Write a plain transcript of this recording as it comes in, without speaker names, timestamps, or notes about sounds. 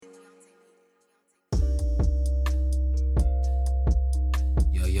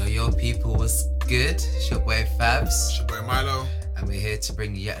What's good? It's your boy Fabs. It's your boy Milo. And we're here to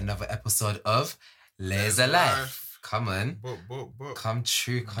bring you yet another episode of Layers of Life. Come on. Book. Come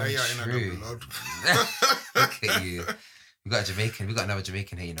true. They are in a blood. Look at you. We got a Jamaican. We got another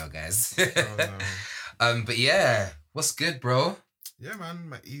Jamaican here, you know, guys. Oh, no. But yeah, what's good, bro? Yeah,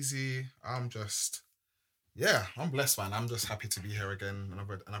 man. Easy. I'm blessed, man. I'm just happy to be here again.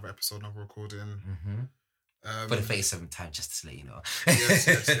 Another episode, another recording. Mm-hmm. For the 37th time, just to let you know. yes.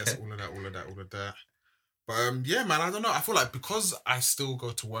 All of that. But yeah, man, I don't know. I feel like because I still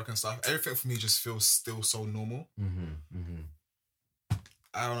go to work and stuff, everything for me just feels still so normal.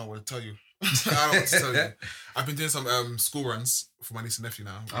 I don't know what to tell you. I've been doing some school runs for my niece and nephew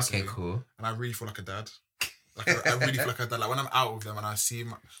now. Recently, Okay, cool. And I really feel like a dad. I really feel like a dad. Like when I'm out with them and I see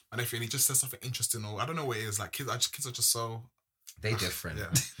my nephew and he just says something interesting, or I don't know what it is. Like kids are just so. They different.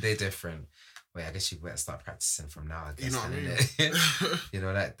 Yeah. They different. Wait, I guess you better start practicing from now, I guess. You know what I mean? Innit? You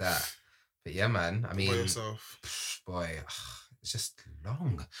know, like that. But yeah, man. I mean, By yourself. Boy, it's just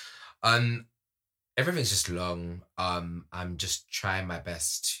long. Everything's just long. I'm just trying my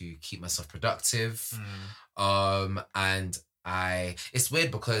best to keep myself productive. And it's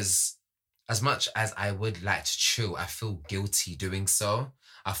weird because as much as I would like to chill, I feel guilty doing so.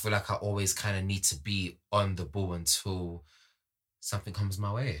 I feel like I always kind of need to be on the ball until something comes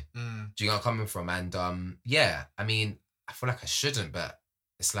my way. Do you know where I'm coming from? And yeah, I mean, I feel like I shouldn't, but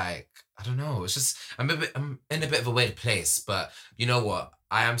it's like, I don't know. It's just, I'm in a bit of a weird place, but you know what?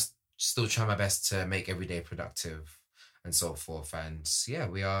 I am still trying my best to make every day productive and so forth. And yeah,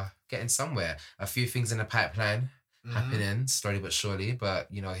 we are getting somewhere. A few things in the pipeline happening slowly but surely, but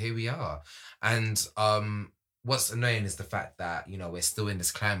you know, here we are. And what's annoying is the fact that, you know, we're still in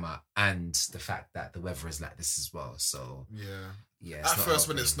this climate and the fact that the weather is like this as well. So yeah. At first,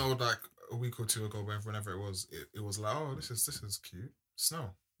 when it snowed like a week or two ago, whenever it was like, oh, this is cute.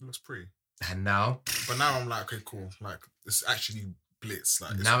 Snow. It looks pretty. And now? But now I'm like, okay, cool. Like, it's actually blitz.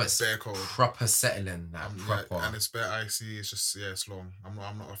 Like, now it's bare cold. Proper settling. Like, proper. Yeah, and it's bare icy. It's just, it's long. I'm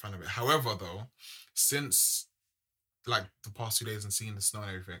not a fan of it. However, though, since like the past 2 days and seeing the snow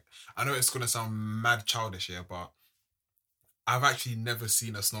and everything, I know it's going to sound mad childish here, but I've actually never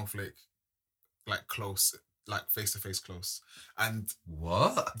seen a snowflake like close, like face-to-face close. And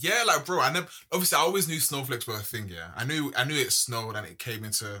what? Yeah, like bro, obviously I always knew snowflakes were a thing, yeah. I knew it snowed and it came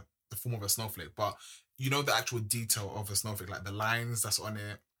into the form of a snowflake, but you know the actual detail of a snowflake, like the lines that's on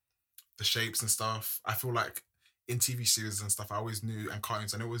it, the shapes and stuff. I feel like in TV series and stuff, I always knew, and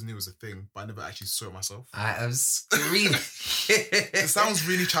cartoons, I always knew it was a thing, but I never actually saw it myself. I am screaming. It sounds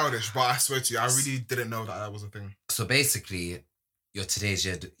really childish, but I swear to you, I really didn't know that was a thing. So basically, you're today's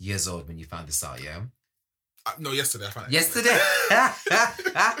years old when you found this out, yeah? No, yesterday I found it. Yesterday?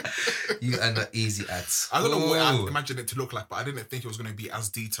 You are not easy at I don't know what I imagined it to look like, but I didn't think it was going to be as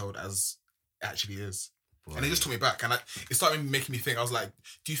detailed as it actually is. Boy. And it just took me back. And it started making me think. I was like,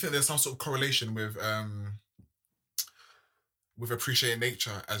 do you think there's some sort of correlation with appreciating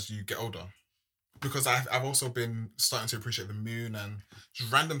nature as you get older? Because I've also been starting to appreciate the moon and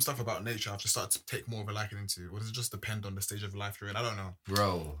just random stuff about nature. I've just started to take more of a liking into. Or does it just depend on the stage of life you're in? I don't know.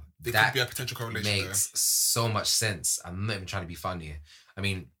 Bro, there could be a potential correlation makes so much sense. I'm not even trying to be funny. I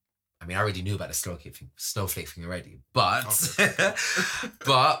mean, I already knew about the snowflake thing already. But, okay.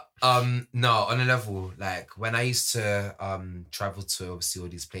 but no, on a level, like when I used to travel to obviously all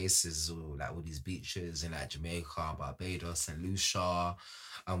these places, or like all these beaches in like Jamaica, Barbados, and Lucia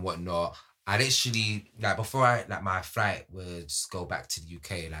and whatnot, I literally, like before my flight would go back to the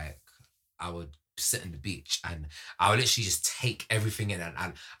UK, like I would sit on the beach and I would literally just take everything in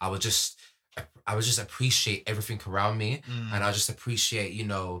and I would just appreciate everything around me. And I just appreciate, you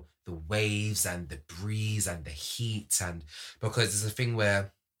know, the waves and the breeze and the heat. And because there's a thing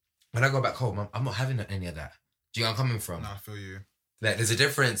where when I go back home, I'm not having any of that. Do you know where I'm coming from? No, I feel you. Like there's a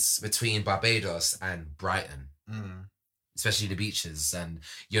difference between Barbados and Brighton. Especially the beaches, and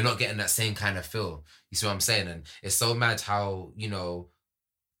you're not getting that same kind of feel. You see what I'm saying? And it's so mad how, you know,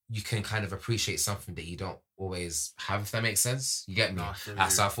 you can kind of appreciate something that you don't always have, if that makes sense. You get me? No,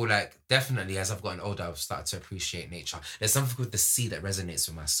 So I feel like definitely as I've gotten older, I've started to appreciate nature. There's something with the sea that resonates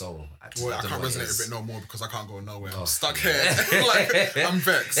with my soul. Well, I can't resonate a bit no more because I can't go nowhere. I'm stuck yeah. here. Like, I'm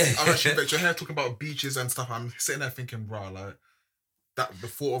vexed. I'm actually vexed. You're here talking about beaches and stuff. I'm sitting there thinking, bro, like, that the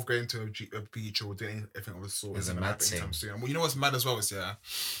thought of going to a beach or doing anything of the sort is a mad thing. Well, you know what's mad as well is, yeah.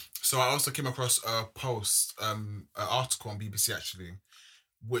 So I also came across a post, an article on BBC actually,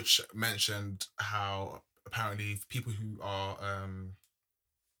 which mentioned how apparently people who are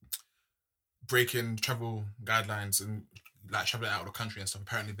breaking travel guidelines and like traveling out of the country and stuff,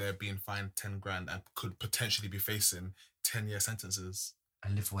 apparently they're being fined 10 grand and could potentially be facing 10-year sentences.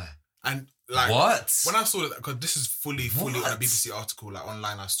 And live where? And like What? when I saw that, because this is fully on a What? BBC article, like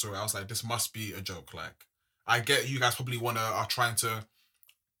online, I saw it. I was like, this must be a joke. Like, I get you guys probably are trying to,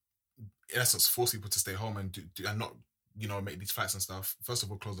 in essence, force people to stay home and do and not, make these flights and stuff. First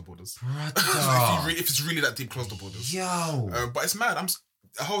of all, close the borders. Brother. if it's really that deep, close the borders. Yo. But it's mad.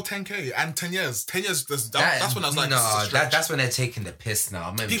 A whole 10K and 10 years. 10 years. That's when I was like, no, that's when they're taking the piss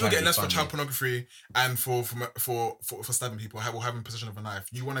now. People get less for child pornography and for stabbing people or having possession of a knife.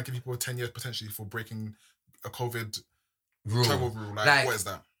 You want to give people 10 years potentially for breaking a COVID travel rule. Like, what is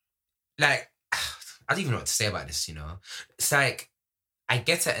that? Like, I don't even know what to say about this, It's like, I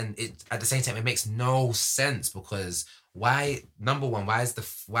get it, and at the same time, it makes no sense because why? Number one, why is the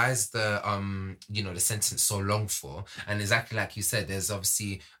the sentence so long for? And exactly like you said, there's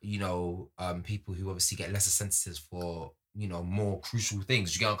obviously people who obviously get lesser sentences for more crucial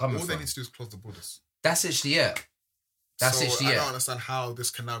things. You get what I'm coming from? All they need to do is close the borders. That's literally it. I don't understand how this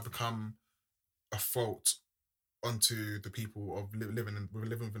can now become a fault onto the people of living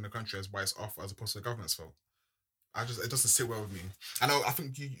within the country as why it's off as opposed to the government's fault. It doesn't sit well with me. I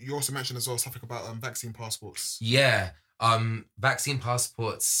think you also mentioned as well something about vaccine passports. Yeah. Vaccine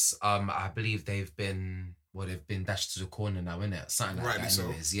passports, I believe they've been dashed to the corner now, innit? Something like that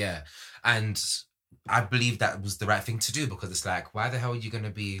anyways, yeah. And I believe that was the right thing to do because it's like, why the hell are you going to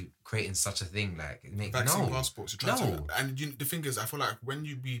be creating such a thing? Like, vaccine passports. And the thing is, I feel like when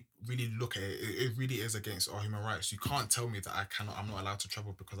you really look at it, it really is against our human rights. You can't tell me that I'm not allowed to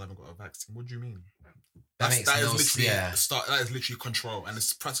travel because I haven't got a vaccine. What do you mean? That is literally control, and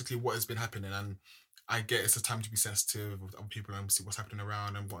it's practically what has been happening. And I get it's a time to be sensitive with other people and see what's happening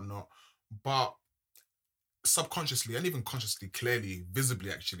around and whatnot. But subconsciously and even consciously, clearly,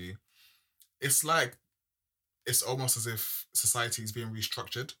 visibly, actually, it's like it's almost as if society is being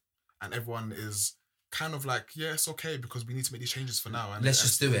restructured, and everyone is kind of like, yeah, it's okay because we need to make these changes for now. And let's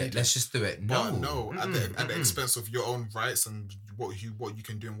just do it. No, at the expense of your own rights and what you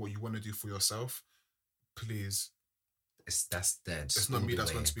can do and what you want to do for yourself. Please. That's dead. It's not me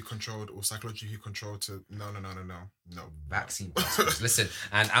that's going to be controlled or psychologically controlled to no. Vaccine passports. Listen,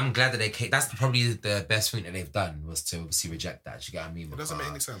 and I'm glad that they came. That's probably the best thing that they've done was to obviously reject that. You get what I mean? It doesn't make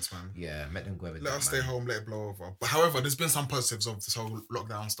any sense, man. Yeah, let them go with Let us stay home, let it blow over. But however, there's been some positives of this whole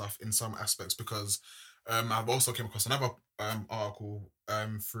lockdown stuff in some aspects because I've also came across another article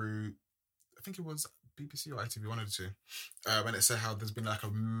through, I think it was BBC or ITV, one of the two, and it said how there's been like a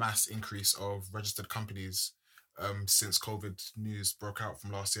mass increase of registered companies since COVID news broke out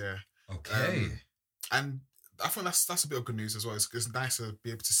from last year. Okay. And I think that's a bit of good news as well. It's nice to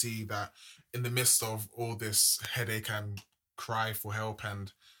be able to see that in the midst of all this headache and cry for help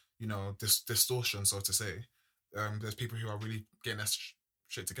and this distortion, so to say, there's people who are really getting their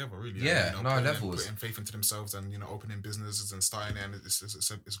shit together, really. Yeah, levels. Putting faith into themselves and opening businesses and starting it, and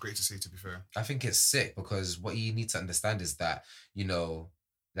it's great to see, to be fair. I think it's sick because what you need to understand is that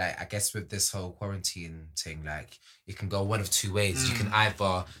like I guess with this whole quarantine thing, like it can go one of two ways. You can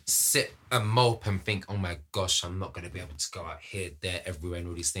either sit and mope and think, oh my gosh, I'm not going to be able to go out here, there, everywhere and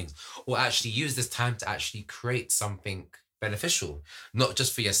all these things, or actually use this time to actually create something beneficial, not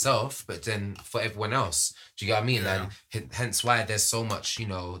just for yourself, but then for everyone else. Do you get what I mean? Yeah. And hence why there's so much,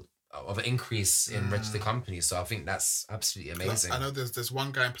 of an increase in registered companies. So I think that's absolutely amazing. I know there's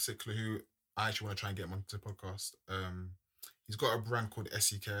one guy in particular who I actually want to try and get him onto the podcast. He's got a brand called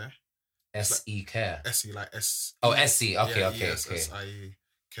SE Care. SE Care. SE, like S. Oh, SE. Okay, yeah, okay. SIE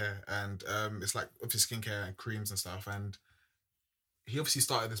Care. And it's like obviously skincare and creams and stuff. And he obviously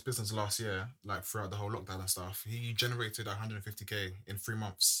started this business last year, like throughout the whole lockdown and stuff. He generated 150k in 3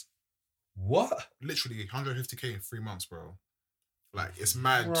 months. What? Literally 150k in 3 months, bro. Like, it's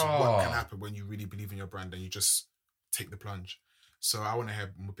mad what can happen when you really believe in your brand and you just take the plunge. So I want to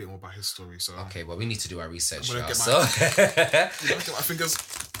hear a bit more about his story. So okay, well, we need to do our research. I'm gonna get my fingers.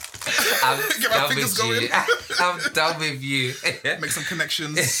 Get my fingers going. I'm done with you. Make some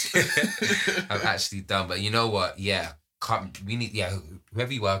connections. I'm actually done, but you know what? Yeah, we need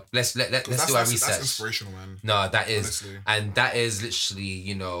whoever you are. Let's do our research. That's inspirational, man. No, that is, honestly. And that is literally,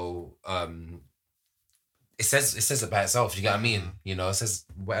 it says it by itself. You get what I mean? It says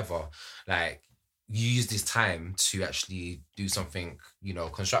whatever. Like, you use this time to actually do something,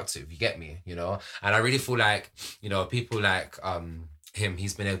 constructive. You get me? And I really feel like, people like him,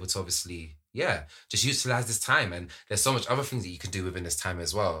 he's been able to obviously, just utilize this time. And there's so much other things that you can do within this time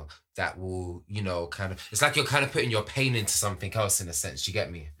as well that will, kind of, it's like you're kind of putting your pain into something else in a sense. You get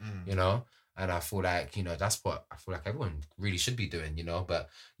me? And I feel like, that's what I feel like everyone really should be doing, but,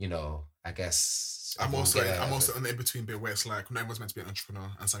 I guess I'm also on the in-between bit where it's like not everyone's meant to be an entrepreneur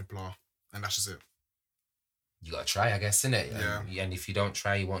and some people are, and that's just it. you gotta try, I guess, innit? And if you don't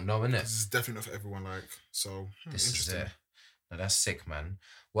try, you won't know, innit? This is definitely not for everyone, like, so This is interesting. it. No, that's sick, man.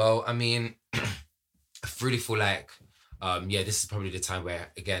 Well, I mean, I really feel like, this is probably the time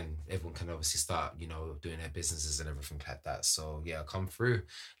where, again, everyone can obviously start, doing their businesses and everything like that. So, yeah, come through.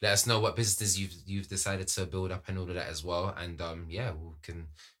 Let us know what businesses you've decided to build up and all of that as well. And, we can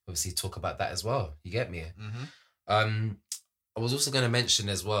obviously talk about that as well. You get me? Mm-hmm. I was also going to mention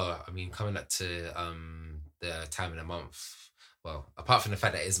as well, I mean, coming up to the time of the month, well, apart from the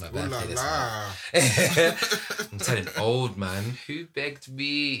fact that it is my birthday this month. I'm telling old man, who begged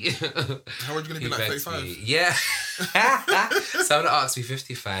me? How old are you going to be, like 35? Yeah. Someone asked me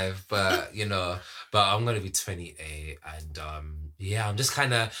 55, but, but I'm going to be 28. And, I'm just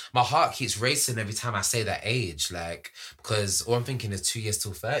kind of, my heart keeps racing every time I say that age, like, because all I'm thinking is 2 years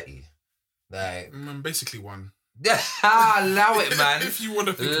till 30. Like, basically one. Allow it, man. If you want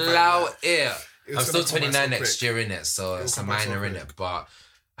to think allow about it. I'm still 29 next year, innit? So it's a minor, innit? But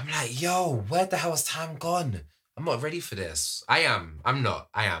I'm like, yo, where the hell has time gone? I'm not ready for this. I am. I'm not.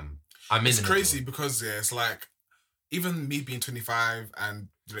 I am. It's crazy because it's like, even me being 25 and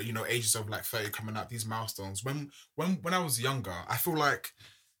ages of like 30 coming up, these milestones. When I was younger, I feel like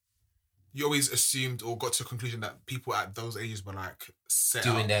you always assumed or got to a conclusion that people at those ages were like set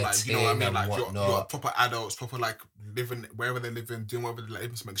doing up, their like, thing, you know what I mean, like you're proper adults, proper like living wherever they live in, doing whatever, like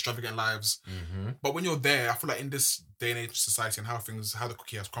living some extravagant lives. Mm-hmm. But when you're there, I feel like in this day and age of society and how the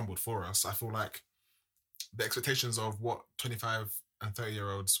cookie has crumbled for us, I feel like the expectations of what 25 and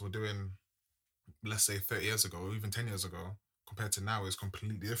 30-year-olds were doing, let's say 30 years ago or even 10 years ago, compared to now is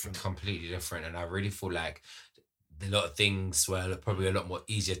completely different. Completely different, and I really feel like a lot of things were probably a lot more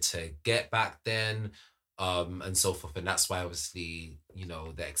easier to get back then, and so forth. And that's why, obviously,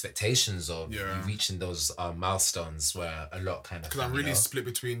 the expectations of you reaching those milestones were a lot kind of. Because I'm really split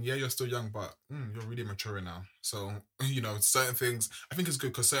between, you're still young, but you're really maturing now. So, certain things, I think it's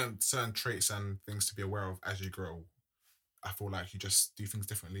good because certain traits and things to be aware of as you grow. I feel like you just do things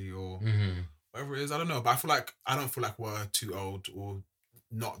differently or whatever it is. I don't know, but I don't feel like we're too old or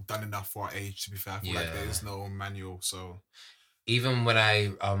not done enough for our age, to be fair. I feel like there is no manual, so even when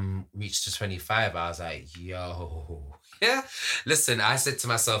I reached to 25, I was like, yo, listen, I said to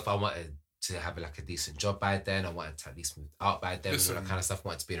myself, I wanted to have like a decent job by then, I wanted to at least move out by then, all that kind of stuff, I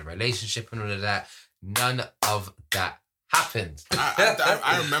wanted to be in a relationship and all of that. None of that happened.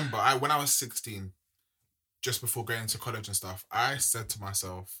 I remember when I was 16, just before going to college and stuff, I said to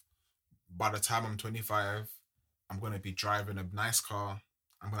myself, by the time I'm 25, I'm going to be driving a nice car.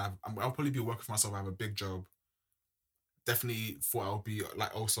 I'll probably be working for myself. I have a big job. Definitely thought I'll be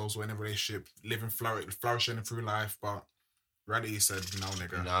like also in a relationship, living flourishing through life. But reality said, no,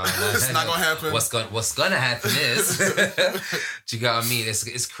 nigga. No. It's not gonna happen. What's gonna happen is, do you get what I mean?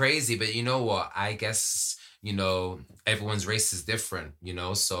 It's crazy, but you know what? I guess everyone's race is different.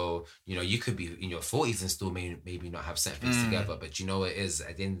 So you could be in your 40s and still maybe not have certain things together. But it is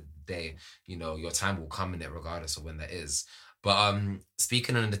at the end of the day, your time will come in it regardless of when that is. But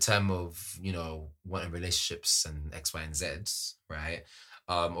speaking on the term of, wanting relationships and X, Y, and Z, right?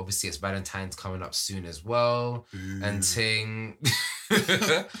 Obviously it's Valentine's coming up soon as well. And ting.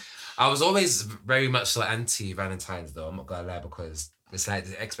 I was always very much like anti-Valentine's though, I'm not gonna lie, because it's like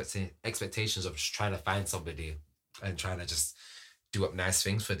the expectations of just trying to find somebody and trying to just do up nice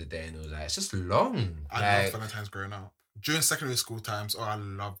things for the day and all that. It's just long. I loved Valentine's growing up. During secondary school times, I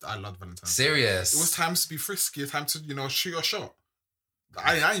loved Valentine's. Serious? It was times to be frisky, time to, shoot your shot.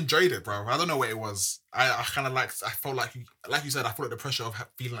 I enjoyed it, bro. I don't know what it was. I kind of I felt like you said, I felt like the pressure of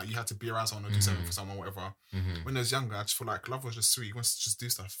feeling like you had to be around someone or do something for someone, whatever. When I was younger, I just felt like love was just sweet. You want to just do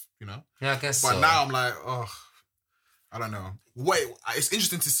stuff, Yeah, I guess But now I'm like, I don't know. Wait, it's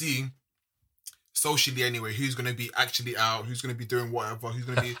interesting to see socially anyway, who's going to be actually out, who's going to be doing whatever, who's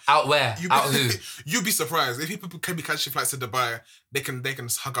going to be... Out where? Out who? You'd be surprised. If people can be catching flights to Dubai, they can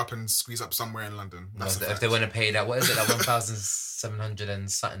hug up and squeeze up somewhere in London. If they want to pay that, what is it, like 1,700 and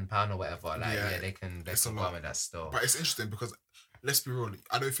something pound or whatever, they can come with that still. But it's interesting because, let's be real,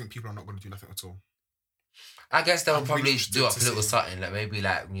 I don't think people are not going to do nothing at all. I guess they'll probably do up a little something, like maybe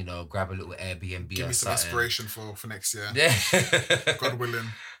grab a little Airbnb. Give me some inspiration for next year. Yeah. God willing.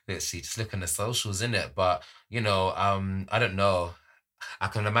 Let's see, just look on the socials, innit? But, I don't know. I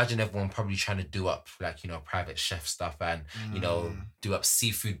can imagine everyone probably trying to do up private chef stuff and, do up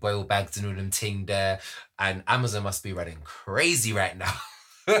seafood boil bags and all them ting there. And Amazon must be running crazy right now.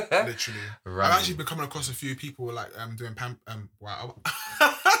 Literally. I've actually been coming across a few people doing wow.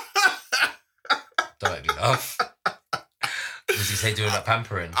 Don't let me laugh. Did you say doing that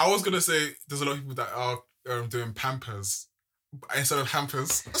pampering? I was going to say there's a lot of people that are doing pampers instead of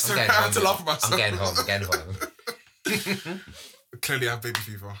hampers. So I had to laugh about I'm getting home. Clearly, I have baby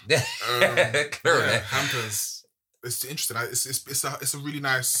fever. Clearly. Yeah, hampers. It's interesting. It's a really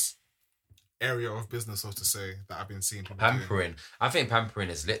nice area of business, so to say, that I've been seeing people Pampering. doing. I think pampering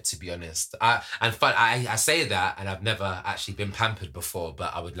is lit, to be honest. I say that, and I've never actually been pampered before,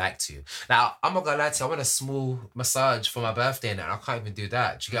 but I would like to. Now, I'm not gonna lie to you, I want a small massage for my birthday, and I can't even do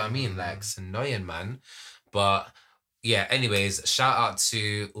that. Do you get what I mean? Like, it's annoying, man. But yeah, anyways, shout out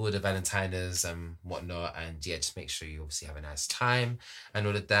to all the Valentiners and whatnot, and yeah, just make sure you obviously have a nice time and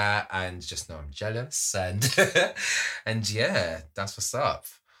all of that, and just know I'm jealous, and and yeah, that's what's up.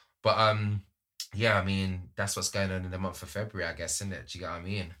 But yeah, I mean, that's what's going on in the month of February, I guess, isn't it? Do you get what I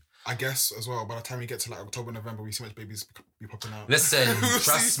mean? I guess as well, by the time we get to like October, November, we see much babies be popping out. Listen,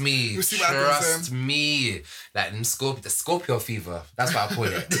 trust me. We'll see what happens Trust me. Like the Scorpio fever. That's what I call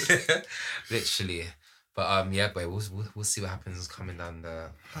it. Literally. But yeah, boy, we'll see what happens coming down the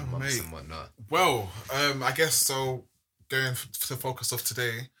months and whatnot. Well, I guess so. Going to the focus of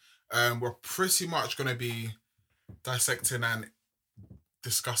today, we're pretty much going to be dissecting and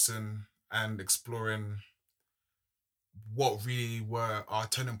discussing and exploring what really were our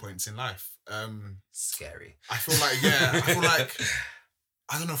turning points in life. Scary. I feel like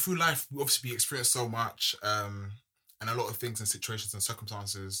I don't know, through life obviously we experience so much, and a lot of things and situations and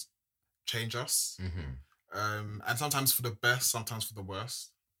circumstances change us. And sometimes for the best, sometimes for the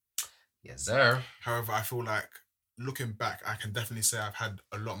worst. Yes, sir. However, I feel like looking back, I can definitely say I've had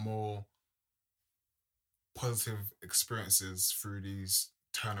a lot more positive experiences through these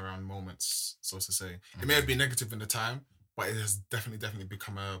turnaround moments, so to say. It may have been negative in the time, but it has definitely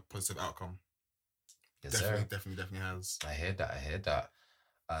become a positive outcome. Yes, sir. Definitely has. I hear that.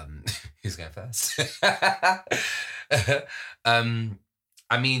 Who's going first?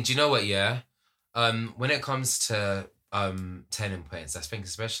 I mean, do you know what? Yeah. When it comes to turning points, I think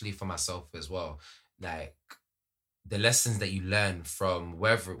especially for myself as well, like the lessons that you learn from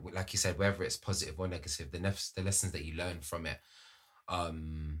whether, like you said, whether it's positive or negative, the lessons that you learn from it.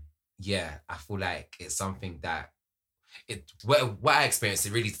 Yeah, I feel like it's something that what I experienced,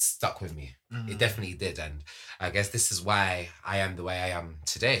 it really stuck with me. It definitely did, and I guess this is why I am the way I am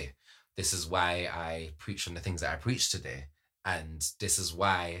today. This is why I preach on the things that I preach today, and this is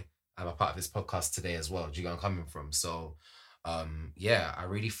why I'm a part of this podcast today as well. Do you get where I'm coming from? So, yeah, I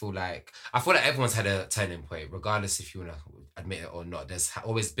really feel like everyone's had a turning point, regardless if you want to admit it or not. There's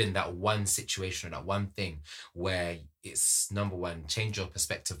always been that one situation or that one thing where it's, number one, change your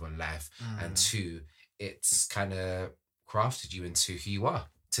perspective on life, and two, it's kind of crafted you into who you are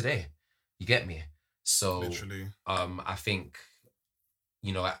today. You get me? So, literally, I think,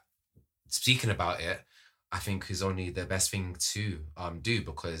 you know, speaking about it, I think is only the best thing to do,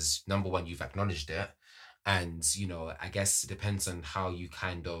 because number one, you've acknowledged it, and you know, I guess it depends on how you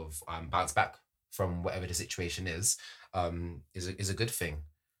kind of bounce back from whatever the situation is a good thing.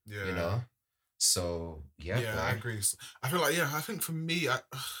 Yeah, you know. So yeah, I agree. I feel like I think for me,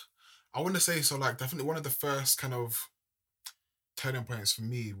 I want to say so. Like, definitely one of the first kind of turning points for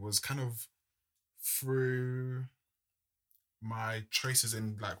me was kind of through my choices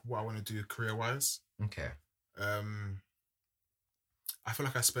in like what I want to do career wise. Okay. I feel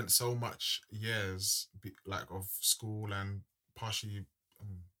like I spent so much years like of school and partially,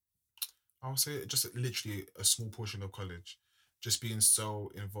 I would say just literally a small portion of college, just being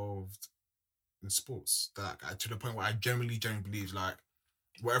so involved in sports that to the point where I generally believe like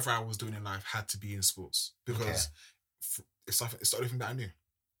whatever I was doing in life had to be in sports, because it's the only thing that I knew.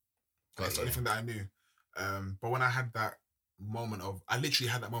 It's the only thing that I knew. But when I had that moment I literally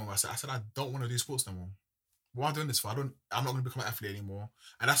had that moment where I said I don't want to do sports no more. What am I doing this for? I'm not going to become an athlete anymore.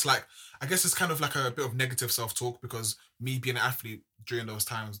 And that's like, I guess it's kind of like a bit of negative self-talk, because me being an athlete during those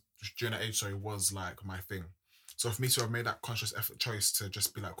times, during that age, was like my thing. So for me to have made that conscious effort choice to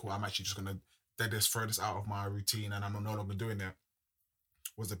just be like, cool, I'm actually just going to throw this out of my routine and I'm no longer doing it,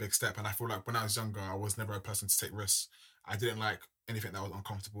 was a big step. And I feel like when I was younger, I was never a person to take risks. I didn't like anything that was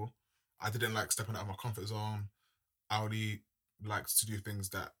uncomfortable. I didn't like stepping out of my comfort zone. I only liked to do things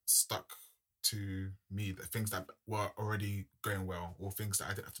that stuck to me, the things that were already going well, or things that I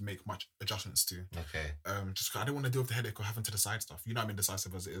didn't have to make much adjustments to. Okay. Just 'cause I didn't want to deal with the headache of having to decide stuff. You know, I'm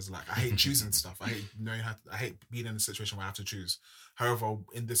indecisive as it is. Like, I hate choosing stuff. I hate I hate being in a situation where I have to choose. However,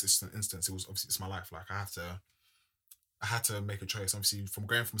 in this instance, it was obviously, it's my life. Like, I had to make a choice. Obviously, from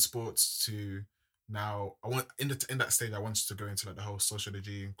going from sports to now, I want in that stage, I wanted to go into like the whole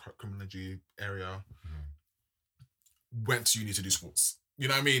sociology and criminology area. Went to uni to do sports. You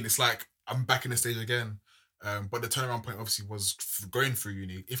know what I mean? It's like I'm back in the stage again. But the turnaround point obviously was going through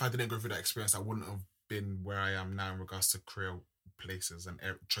uni. If I didn't go through that experience, I wouldn't have been where I am now in regards to career places and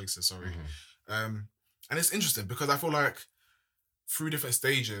choices. Sorry. And And it's interesting because I feel like through different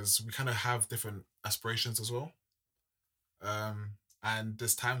stages, we kind of have different aspirations as well. And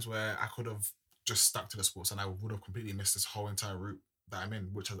there's times where I could have just stuck to the sports and I would have completely missed this whole entire route that I'm in,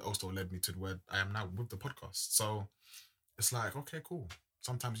 which has also led me to where I am now with the podcast. So it's like, okay, cool.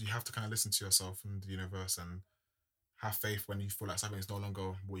 Sometimes you have to kind of listen to yourself and the universe and have faith when you feel like something is no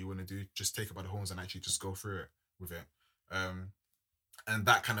longer what you want to do. Just take it by the horns and actually just go through it with it. And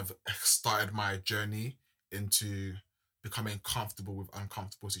that kind of started my journey into becoming comfortable with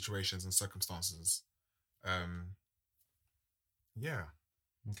uncomfortable situations and circumstances. Yeah.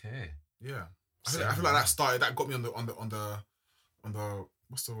 Okay. Yeah. I feel like that got me on the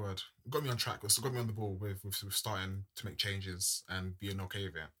what's the word? It got me on track. It got me on the ball with starting to make changes and being okay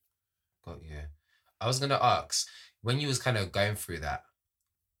with it. Got you. I was gonna ask, when you was kind of going through that,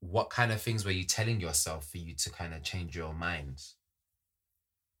 what kind of things were you telling yourself for you to kind of change your mind?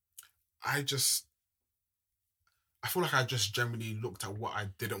 I feel like I just generally looked at what I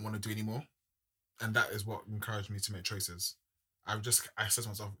didn't want to do anymore. And that is what encouraged me to make choices. I said to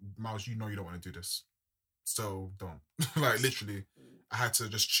myself, Miles, you know you don't want to do this. So don't. Like literally, I had to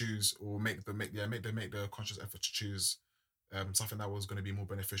just choose or make the conscious effort to choose something that was going to be more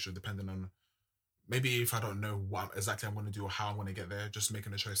beneficial depending on maybe if I don't know what exactly I'm going to do or how I'm going to get there, just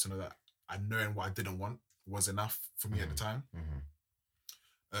making a choice to know that I knowing what I didn't want was enough for me at the time.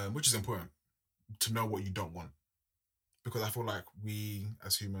 Which is important to know what you don't want. Because I feel like we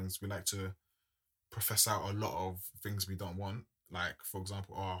as humans, we like to profess out a lot of things we don't want. Like, for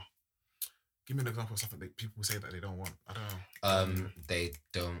example, give me an example of something that people say that they don't want. I don't know. They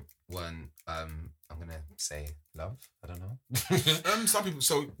don't want, I'm going to say love. I don't know. Some people,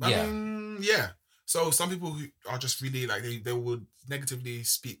 yeah. So some people who are just really like, they would negatively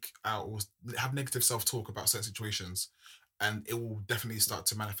speak out or have negative self-talk about certain situations, and it will definitely start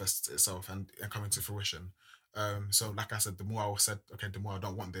to manifest itself and come into fruition. So like I said, the more I said, okay, the more I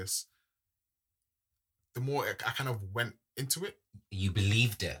don't want this, the more I kind of went into it. You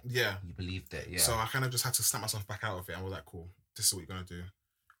believed it. Yeah. You believed it, yeah. So I kind of just had to snap myself back out of it and was like, cool, this is what you're going to do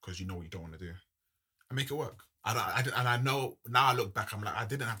because you know what you don't want to do. And make it work. And I know, now I look back, I'm like, I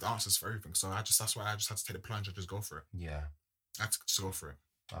didn't have the answers for everything. So that's why I just had to take the plunge and just go for it. Yeah. I had to just go for it.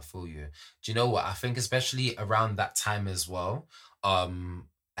 I feel you. Do you know what? I think especially around that time as well,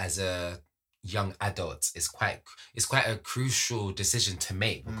 as a young adult, it's quite a crucial decision to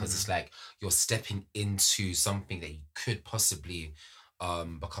make because it's like you're stepping into something that you could possibly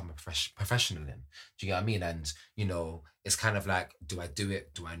become a professional in. Do you get what I mean? And, you know, it's kind of like, do I do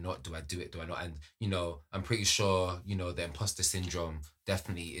it? Do I not? Do I do it? Do I not? And, you know, I'm pretty sure, you know, the imposter syndrome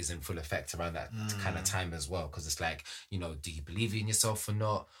definitely is in full effect around that kind of time as well. Because it's like, you know, do you believe in yourself or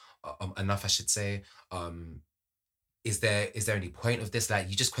not? Enough, I should say. Is there any point of this? Like,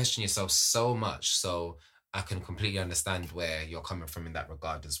 you just question yourself so much. So I can completely understand where you're coming from in that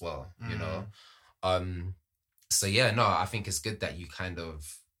regard as well, you know? So yeah, no, I think it's good that you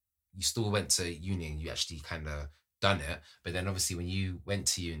still went to uni and you actually kind of done it. But then obviously when you went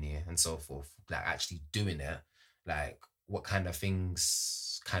to uni and so forth, like actually doing it, like what kind of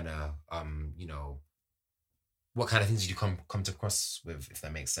things you know, what kind of things did you come to cross with, if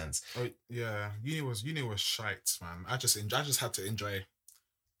that makes sense? Oh yeah, uni was shite, man. I just had to enjoy.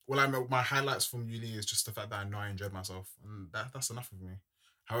 Well, my highlights from uni is just the fact that I know I enjoyed myself, and that's enough of me.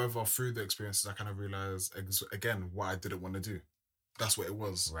 However, through the experiences, I kind of realized again what I didn't want to do. That's what it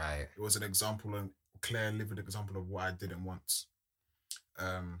was. Right. It was an example, and clear, livid example of what I didn't want.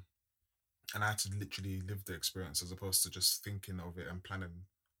 And I had to literally live the experience as opposed to just thinking of it and planning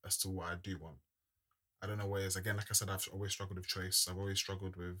as to what I do want. I don't know where it's, again, like I said, I've always struggled with choice. I've always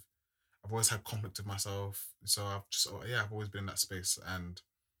had conflict with myself. So I've always been in that space. And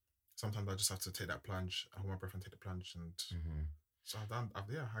sometimes I just have to take that plunge, hold my breath and take the plunge. And so I've done, I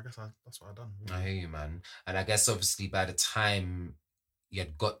guess that's what I've done. Really. I hear you, man. And I guess obviously by the time you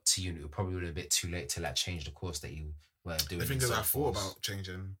had got to uni, it probably would have been a bit too late to like change the course that you were doing. The thing is, I thought about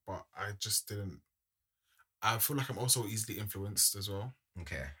changing, but I just didn't. I feel like I'm also easily influenced as well.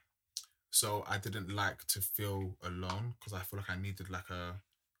 Okay. So I didn't like to feel alone because I feel like I needed like a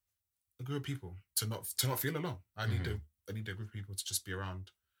group of people to not feel alone. I need a group of people to just be around.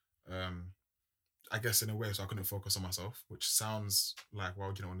 I guess in a way, so I couldn't focus on myself, which sounds like, why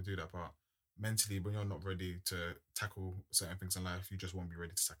would you not want to do that? But mentally, when you're not ready to tackle certain things in life, you just won't be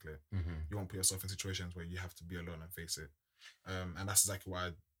ready to tackle it. You won't put yourself in situations where you have to be alone and face it. And that's exactly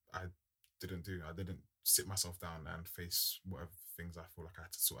what I didn't do. I didn't sit myself down and face whatever things I feel like I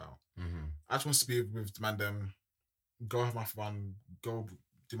had to sort out. I just want to be with the man, them, go have my fun, go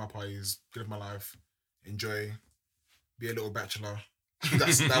do my parties, live my life, enjoy, be a little bachelor.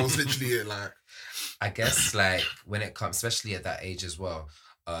 That was literally it. Like, I guess like when it comes, especially at that age as well,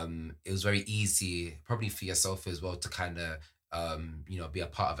 it was very easy, probably for yourself as well, to kind of be a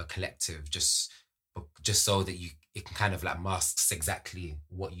part of a collective, just so that it can kind of like masks exactly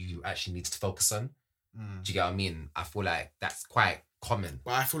what you actually need to focus on. Mm. Do you get what I mean? I feel like that's quite common.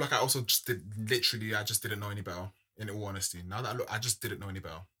 But I feel like I also just I just didn't know any better, in all honesty. Now that I look, I just didn't know any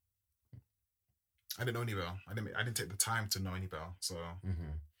better. I didn't know any better. I didn't take the time to know any better. So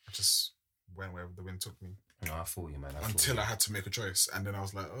I just went wherever the wind took me. No, I feel you, man. Until I had to make a choice. And then I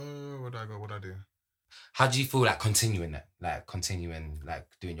was like, oh, where do I go? What do I do? How do you feel like continuing that? Like continuing, like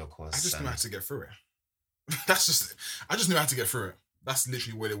doing your course? I just knew I had to get through it. I just knew I had to get through it. That's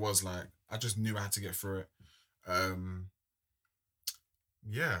literally what it was like. I just knew I had to get through it.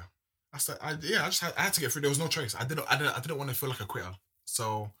 Yeah. I had to get through. There was no choice. I didn't want to feel like a quitter.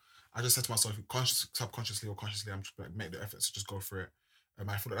 So I just said to myself, subconsciously or consciously, I'm just like, make the effort to just go through it.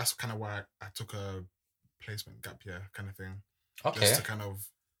 I feel like that's kind of why I took a placement gap year kind of thing. Okay. Just to kind of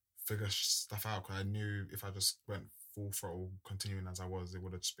figure stuff out. Because I knew if I just went full throttle, continuing as I was, it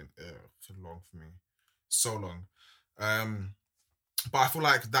would have just been too long for me. So long. But I feel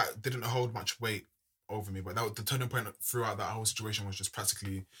like that didn't hold much weight over me. But the turning point throughout that whole situation was just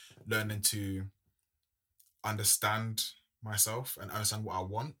practically learning to understand myself and understand what I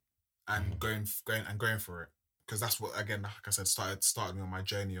want and going for it. Because that's what, again, like I said, started me on my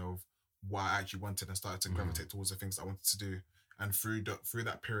journey of what I actually wanted and started to gravitate towards the things I wanted to do. And through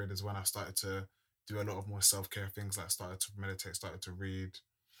that period is when I started to do a lot of more self-care things, like started to meditate, started to read.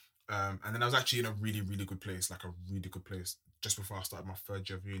 And then I was actually in a really, really good place, just before I started my third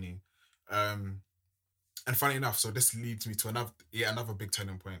year of uni. And funny enough, so this leads me to another big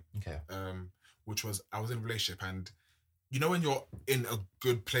turning point. Okay. Which was, I was in a relationship, and you know when you're in a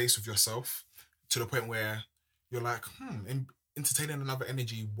good place with yourself to the point where you're like, entertaining another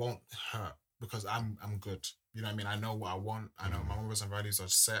energy won't hurt because I'm good. You know what I mean? I know what I want. I know my morals and values are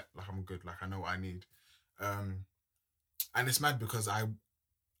set. Like, I'm good. Like, I know what I need. And it's mad because I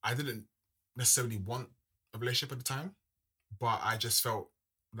didn't necessarily want a relationship at the time, but I just felt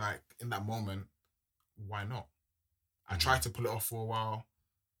like in that moment, why not? I tried to pull it off for a while.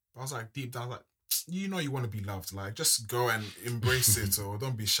 But I was like, deep down, I was like, you want to be loved. Like, just go and embrace it or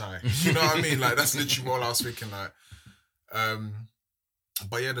don't be shy. You know what I mean? Like, that's literally all I was thinking. Like,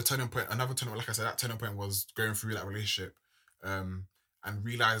 but yeah, another turning point, like I said, that turning point was going through that relationship and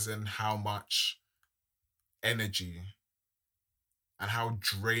realizing how much energy and how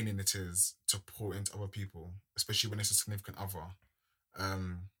draining it is to pour into other people, especially when it's a significant other,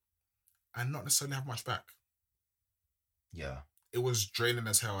 and not necessarily have much back. Yeah. It was draining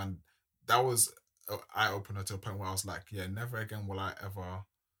as hell, and that was an eye-opener to a point where I was like, yeah, never again will I ever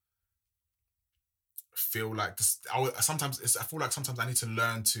feel like this. I feel like sometimes I need to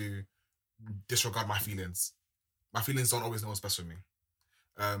learn to disregard my feelings. My feelings don't always know what's best for me,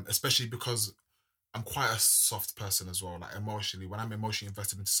 especially because I'm quite a soft person as well. Like, emotionally, when I'm emotionally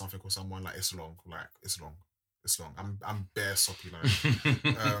invested into something or someone, like, it's long. I'm bare soppy, like,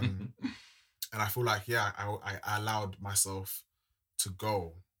 and I feel like, yeah, I allowed myself to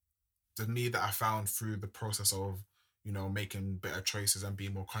go. The need that I found through the process of, making better choices and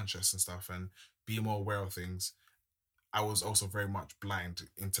being more conscious and stuff and being more aware of things, I was also very much blind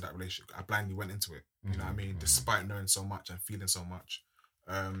into that relationship. I blindly went into it, you know what I mean? Despite knowing so much and feeling so much.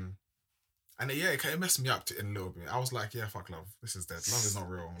 And it messed me up in a little bit. I was like, yeah, fuck love. This is dead. Love is not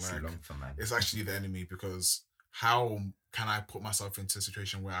real. Like, it's actually the enemy, because how can I put myself into a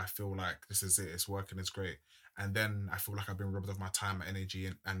situation where I feel like this is it, it's working, it's great, and then I feel like I've been robbed of my time, my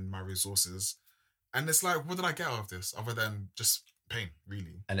energy, and my resources. And it's like, what did I get out of this other than just pain,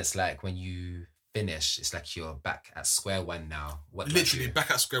 really? And it's like when you finish, it's like you're back at square one now. Literally back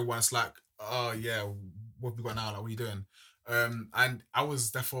at square one. It's like, oh yeah, what have we got now? Like, what are you doing? And I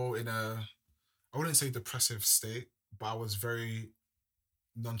was therefore in I wouldn't say depressive state, but I was very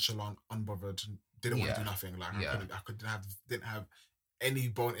nonchalant, unbothered, didn't want to do nothing. Like, I didn't have any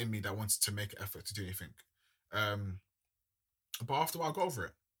bone in me that wanted to make an effort to do anything. But after a while, I got over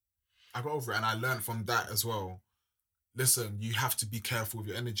it. And I learned from that as well. Listen, you have to be careful with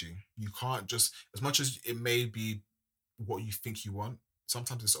your energy. You can't just, as much as it may be what you think you want,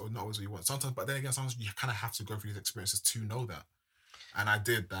 sometimes it's not always what you want. But then again, sometimes you kind of have to go through these experiences to know that. And I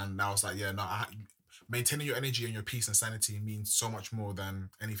did, and I was like, yeah, no, maintaining your energy and your peace and sanity means so much more than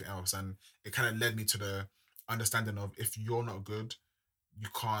anything else. And it kind of led me to the understanding of, if you're not good, you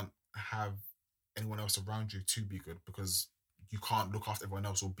can't have anyone else around you to be good, because you can't look after everyone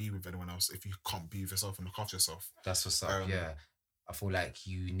else or be with anyone else if you can't be with yourself and look after yourself. That's what's up, yeah. I feel like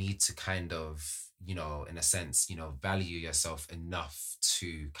you need to kind of, in a sense, value yourself enough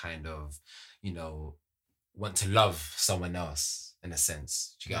to kind of, you know, want to love someone else in a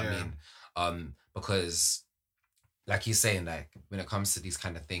sense. Do you get what I Yeah. mean? Because like you're saying, like when it comes to these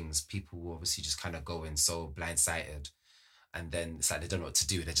kind of things, people will obviously just kind of go in so blindsided, and then it's like they don't know what to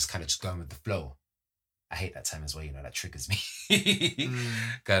do. They're just kind of just going with the flow. I hate that time as well. That triggers me.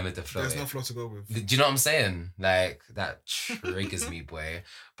 Going with the flow. There's no flow to go with. Do you know what I'm saying? Like that triggers me, boy.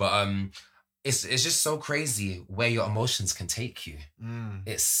 But it's just so crazy where your emotions can take you.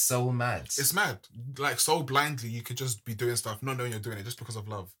 It's so mad. It's mad. Like so blindly, you could just be doing stuff not knowing you're doing it just because of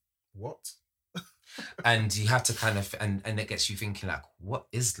love. What? And you have to kind of and it gets you thinking like, what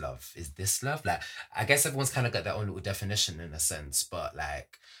is love? Is this love? Like, I guess everyone's kind of got their own little definition in a sense, but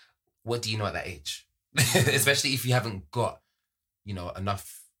like, what do you know at that age? Especially if you haven't got,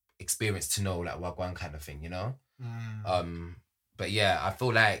 enough experience to know like wagwan kind of thing, But yeah, I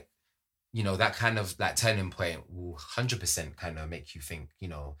feel like, that kind of like turning point will 100% kind of make you think,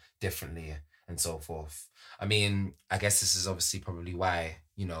 differently and so forth. I mean, I guess this is obviously probably why,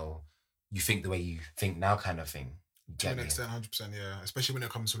 you think the way you think now kind of thing. To an extent, 100%, yeah. Especially when it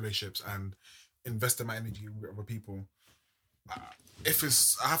comes to relationships and investing my energy with other people. I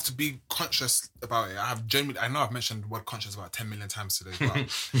have to be conscious about it. I know I've mentioned the word conscious about 10 million times today, but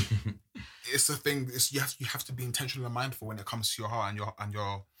it's a thing. You have to be intentional and mindful when it comes to your heart and your heart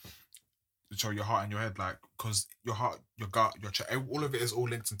and your head, like, because your heart, your gut, your chest, all of it is all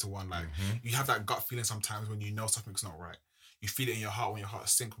linked into one. Like, you have that gut feeling sometimes when you know something's not right. You feel it in your heart when your heart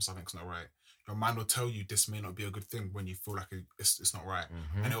sinks when something's not right. Your mind will tell you this may not be a good thing when you feel like it's not right.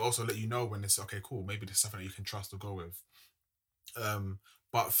 And it'll also let you know when it's okay, cool, maybe there's something that you can trust or go with.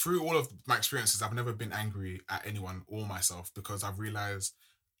 But through all of my experiences, I've never been angry at anyone or myself, because I've realized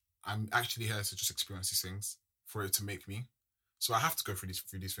I'm actually here to just experience these things for it to make me. So I have to go through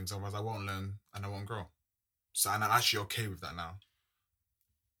these things, otherwise I won't learn and I won't grow. So, and I'm actually okay with that now.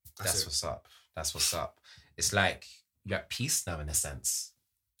 That's what's up. That's what's up. It's like you're at peace now in a sense.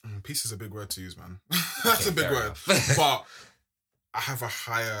 Peace is a big word to use, man. That's a big word. But I have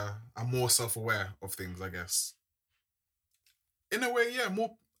I'm more self-aware of things, I guess. In a way, yeah,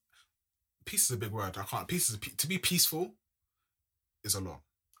 more. Peace is a big word. To be peaceful is a lot.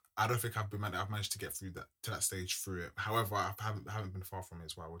 I don't think I've managed to get through to that stage through it. However, I haven't been far from it,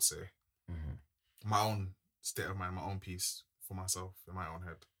 is what I would say. My own state of mind, my own peace for myself in my own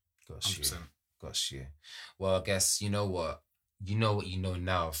head. Got you. Well, I guess you know what you know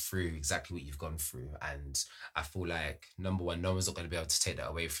now through exactly what you've gone through, and I feel like number one, no one's not going to be able to take that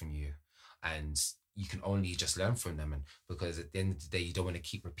away from you, and you can only just learn from them. And because at the end of the day, you don't want to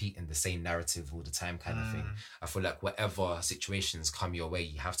keep repeating the same narrative all the time kind of thing. I feel like whatever situations come your way,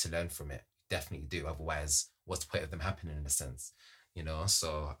 you have to learn from it. Definitely do. Otherwise, what's the point of them happening in a sense?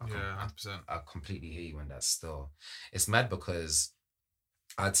 So yeah, 100%. I completely hear you on that still. It's mad because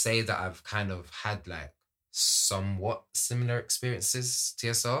I'd say that I've kind of had like somewhat similar experiences to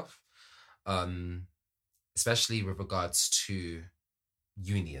yourself, especially with regards to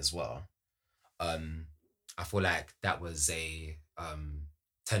uni as well. I feel like that was a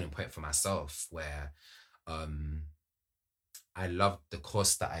turning point for myself where I loved the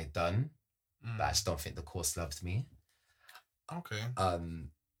course that I'd done, but I just don't think the course loved me. Okay.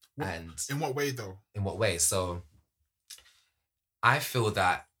 And in what way though? In what way? So I feel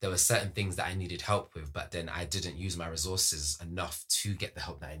that there were certain things that I needed help with, but then I didn't use my resources enough to get the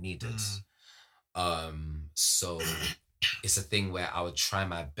help that I needed. So it's a thing where I would try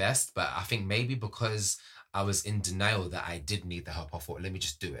my best, but I think maybe because I was in denial that I did need the help, I thought, let me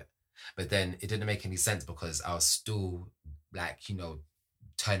just do it. But then it didn't make any sense because I was still like,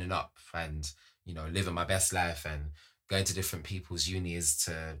 turning up and, living my best life and going to different people's unis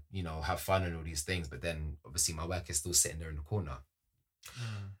to, have fun and all these things. But then obviously my work is still sitting there in the corner.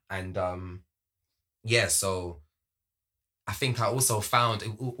 And so I think I also found,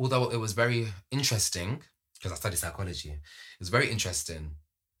 although it was very interesting, because I studied psychology, it was very interesting.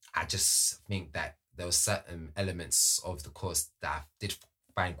 I just think that there were certain elements of the course that I did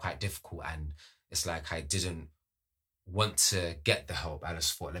find quite difficult, and it's like I didn't want to get the help. I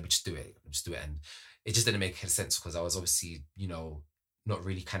just thought, let me just do it. And it just didn't make sense because I was obviously, not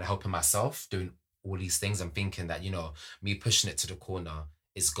really kind of helping myself doing all these things. I'm thinking that, me pushing it to the corner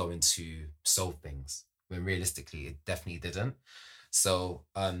is going to solve things, when realistically it definitely didn't. So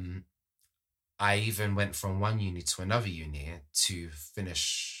I even went from one uni to another uni to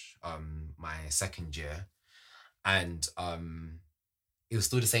finish my second year, and it was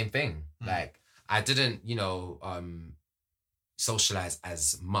still the same thing. Like I didn't, socialize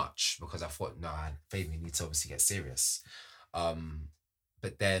as much because I thought, no, Fabian, you need to obviously get serious.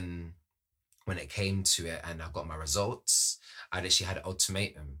 But then when it came to it and I got my results, I literally had an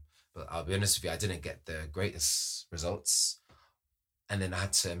ultimatum. But I'll be honest with you, I didn't get the greatest results. And then I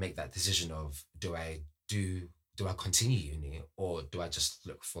had to make that decision of do I continue uni or do I just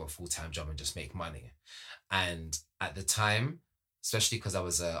look for a full-time job and just make money? And at the time, especially because I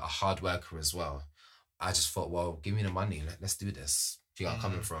was a hard worker as well, I just thought, well, give me the money. Let's do this. Do you know where I'm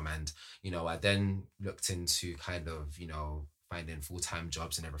coming from? And, I then looked into kind of, finding full-time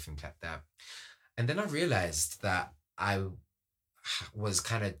jobs and everything like that. And then I realized that I was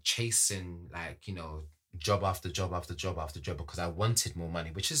kind of chasing job after job after job after job because I wanted more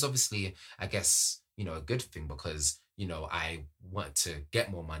money, which is obviously, I guess, a good thing because, I want to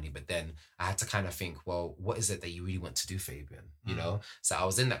get more money, but then I had to kind of think, well, what is it that you really want to do, Fabian? You know? So I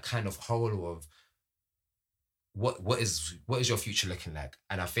was in that kind of hole of what is your future looking like?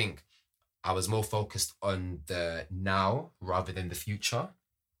 And I think I was more focused on the now rather than the future.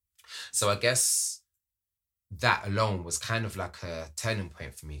 So I guess that alone was kind of like a turning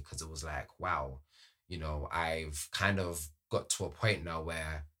point for me because it was like, wow, I've kind of got to a point now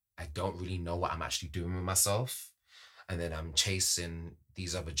where I don't really know what I'm actually doing with myself. And then I'm chasing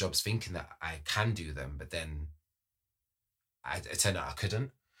these other jobs thinking that I can do them, but then it turned out I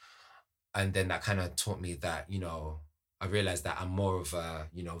couldn't. And then that kind of taught me that, I realized that I'm more of a,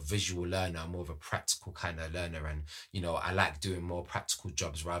 visual learner, I'm more of a practical kind of learner. And, I like doing more practical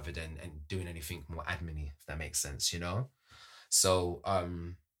jobs rather than doing anything more admin-y, if that makes sense, So,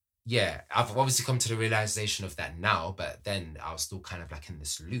 yeah, I've obviously come to the realization of that now, but then I was still kind of like in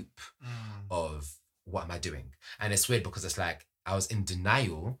this loop of what am I doing? And it's weird because it's like I was in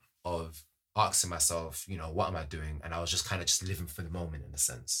denial of asking myself, what am I doing? And I was just kind of just living for the moment in a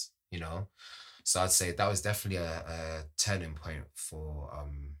sense, So I'd say that was definitely a turning point for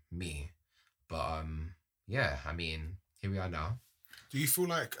me. But yeah, I mean, here we are now. Do you feel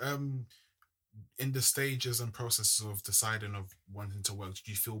like in the stages and processes of deciding of wanting to work,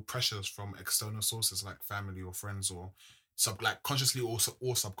 do you feel pressures from external sources like family or friends or consciously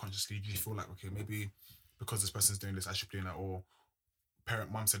or subconsciously? Do you feel like, okay, maybe because this person's doing this, I should be doing that, or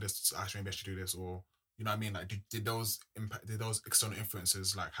mom said this, actually maybe I should do this, or you know what I mean? Like, did those external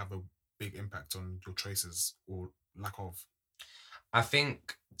influences like have a big impact on your choices or lack of? I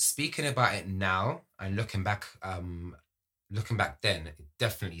think speaking about it now and looking back then, it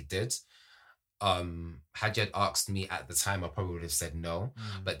definitely did. Had you asked me at the time, I probably would have said no.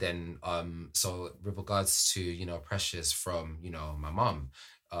 But then, so with regards to, pressures from, my mom,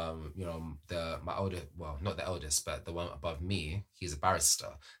 my older, well, not the eldest, but the one above me, he's a barrister.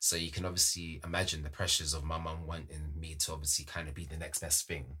 So you can obviously imagine the pressures of my mom wanting me to obviously kind of be the next best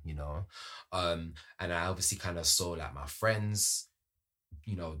thing, and I obviously kind of saw like my friends,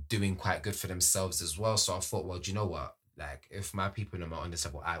 doing quite good for themselves as well. So I thought, well, do you know what? Like, if my people are on this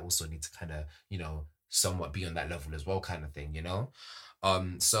level, I also need to kind of, somewhat be on that level as well, kind of thing,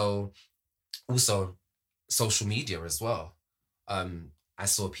 So also social media as well. I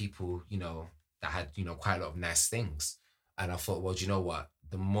saw people, that had, quite a lot of nice things. And I thought, well, do you know what?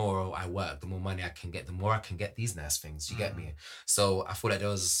 The more I work, the more money I can get, the more I can get these nice things. You get me? So I feel like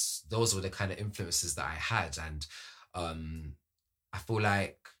those were the kind of influences that I had. And I feel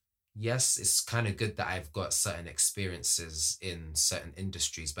like, yes, it's kind of good that I've got certain experiences in certain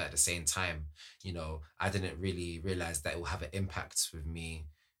industries, but at the same time, I didn't really realize that it will have an impact on me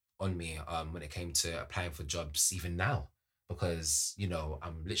when it came to applying for jobs even now, because,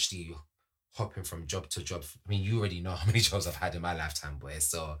 I'm literally hopping from job to job. I mean, you already know how many jobs I've had in my lifetime, boy.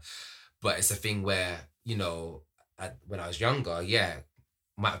 So, but it's a thing where, when I was younger, yeah,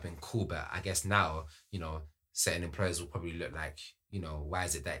 might have been cool, but I guess now, certain employers will probably look like, why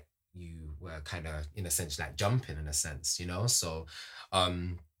is it that you were kind of in a sense like jumping in a sense, so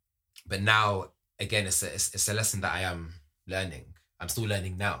but now again it's a lesson that I am learning. I'm still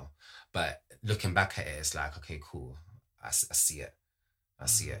learning now, but looking back at it, it's like, okay, cool, I see it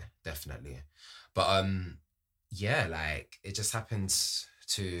definitely. But yeah, like it just happens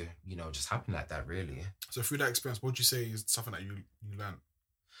to just happen like that, really. So through that experience, what would you say is something that you learned?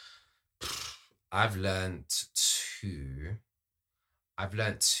 I've learned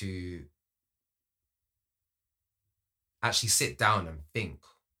to actually sit down and think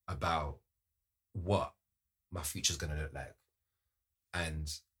about what my future is going to look like and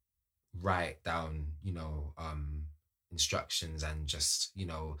write down, instructions and just,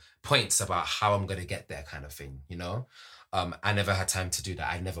 points about how I'm going to get there kind of thing, I never had time to do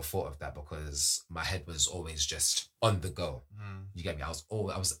that. I never thought of that because my head was always just on the go. You get me? I was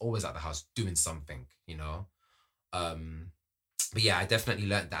always at the house doing something, But yeah, I definitely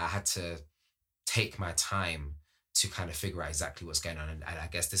learned that I had to take my time to kind of figure out exactly what's going on. And I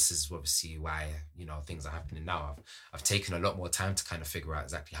guess this is obviously why, you know, things are happening now. I've taken a lot more time to kind of figure out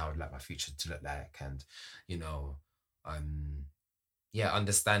exactly how I'd like my future to look like. And, you know,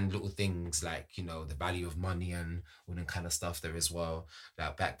 understand little things like, you know, the value of money and all that kind of stuff there as well.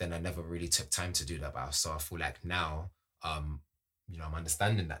 Like back then I never really took time to do that, but so I feel like now, you know, I'm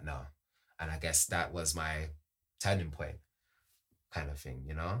understanding that now. And I guess that was my turning point kind of thing,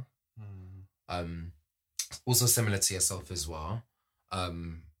 you know? Also similar to yourself as well.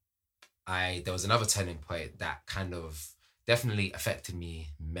 There was another turning point that kind of definitely affected me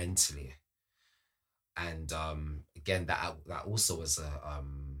mentally. And again, that also was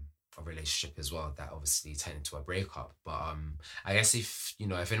a relationship as well that obviously turned into a breakup. But I guess if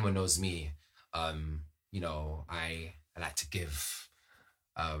anyone knows me, you know, I like to give,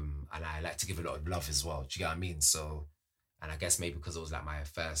 and I like to give a lot of love as well. Do you get what I mean? So, and I guess maybe because it was like my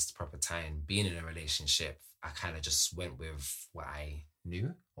first proper time being in a relationship, I kind of just went with what I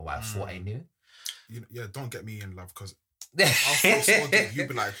knew or what I thought I knew. Yeah, don't get me in love because I'll feel so deep. You'd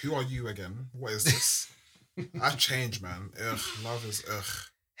be like, who are you again? What is this? I changed, man. Ugh, love is ugh.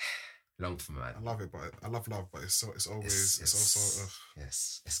 Long for man. I love it, but I love love, but it's also ugh.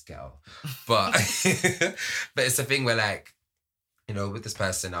 Yes, it's ghetto. But but it's a thing where, like, you know, with this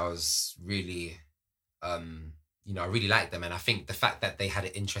person, I was really, you know, I really liked them, and I think the fact that they had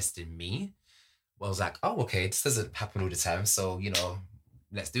an interest in me, I was like, oh, okay, this doesn't happen all the time, so, you know,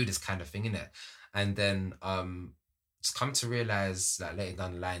 let's do this kind of thing, innit? And then just come to realize, like, later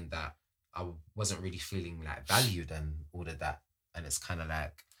down the line that I wasn't really feeling like valued and all of that, and it's kind of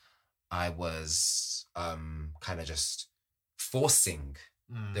like I was kind of just forcing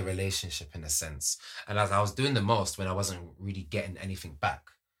the relationship in a sense. And as I was doing the most when I wasn't really getting anything back.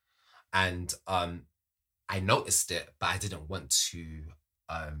 And I noticed it, but I didn't want to,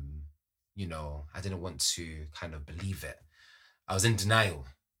 you know, I didn't want to kind of believe it. I was in denial.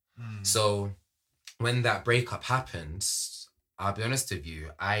 So when that breakup happened, I'll be honest with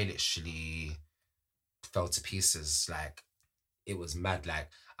you, I literally fell to pieces. Like, it was mad. Like,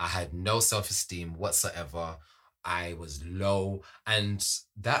 I had no self-esteem whatsoever. I was low. And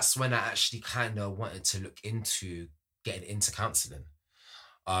that's when I actually kind of wanted to look into getting into counseling.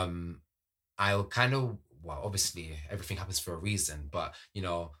 I kind of, well, obviously everything happens for a reason, but, you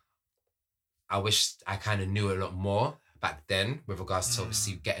know, I wish I kind of knew a lot more back then with regards to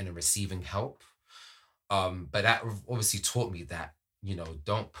obviously getting and receiving help. But that obviously taught me that, you know,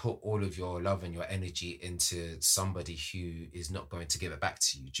 don't put all of your love and your energy into somebody who is not going to give it back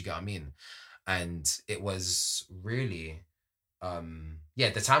to you. Do you get what I mean? And it was really,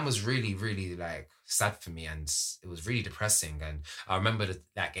 the time was really, really like sad for me, and it was really depressing. And I remember that,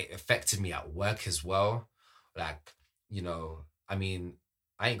 like, it affected me at work as well. Like, you know, I mean,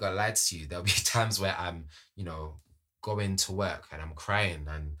 I ain't gonna lie to you. There'll be times where I'm, you know, going to work and I'm crying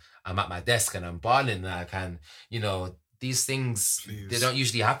and I'm at my desk and I'm bawling, like, and, you know, these things, they don't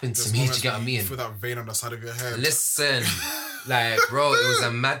usually happen to me. Do you get what I mean? Feel that vein on the side of your head. Listen, like, bro, it was a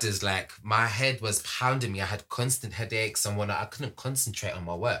madness. Like, my head was pounding me. I had constant headaches and whatnot. I couldn't concentrate on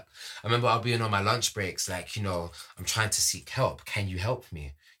my work. I remember I'll be on my lunch breaks, like, you know, I'm trying to seek help. Can you help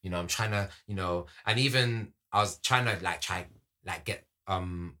me? You know, I'm trying to, you know, and even I was trying to get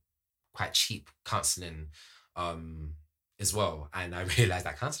quite cheap counseling as well. And I realized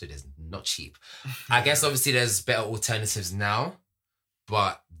that counseling is not cheap. I guess obviously there's better alternatives now,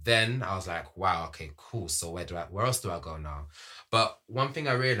 but then I was like, wow, okay, cool. So where else do I go now? But one thing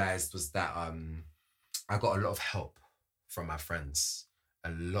I realized was that I got a lot of help from my friends,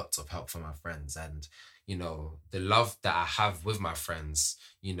 and, you know, the love that I have with my friends,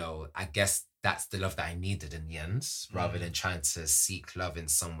 you know, I guess that's the love that I needed in the end, rather than trying to seek love in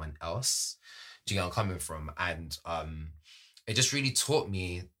someone else. Do you get where I'm coming from? And it just really taught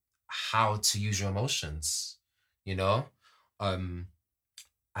me how to use your emotions, you know?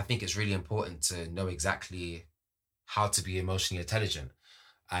 I think it's really important to know exactly how to be emotionally intelligent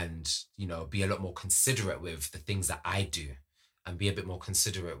and, you know, be a lot more considerate with the things that I do, and be a bit more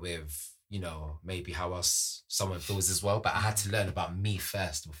considerate with, you know, maybe how else someone feels as well. But I had to learn about me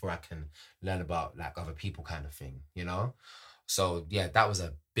first before I can learn about, like, other people kind of thing, you know? So, yeah, that was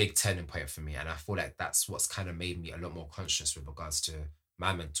a big turning point for me. And I feel like that's what's kind of made me a lot more conscious with regards to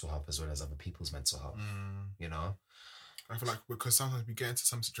my mental health as well as other people's mental health, you know? I feel like because sometimes we get into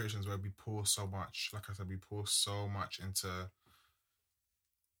some situations where we pour so much, like I said, we pour so much into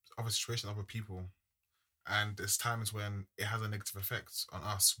other situations, other people. And there's times when it has a negative effect on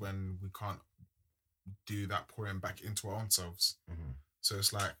us when we can't do that pouring back into our own selves. So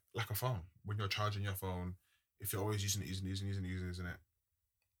it's like a phone. When you're charging your phone, if you're always using it,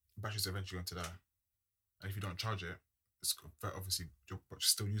 the battery's eventually going to die. and if you don't charge it, it's very obviously you're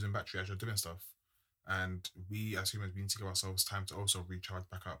still using battery as you're doing stuff. And we as humans, we need to give ourselves time to also recharge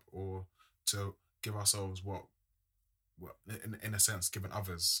back up, or to give ourselves what in a sense, giving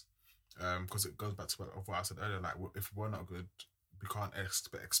others, because it goes back to what I said earlier. Like, if we're not good, we can't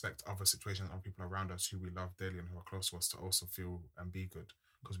expect other situations and people around us who we love dearly and who are close to us to also feel and be good,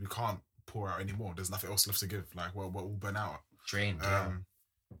 because we can't pour out anymore. There's nothing else left to give. Like, we're all burnt out, drained. And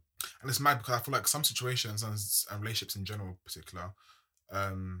it's mad because I feel like some situations and relationships in general, in particular,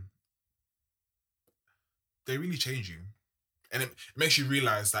 they really change you, and it makes you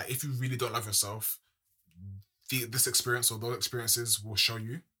realize that if you really don't love yourself, this experience or those experiences will show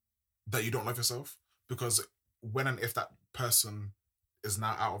you that you don't love yourself. Because when and if that person is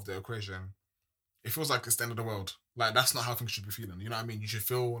now out of the equation, it feels like it's the end of the world. Like, that's not how things should be feeling. You know what I mean? You should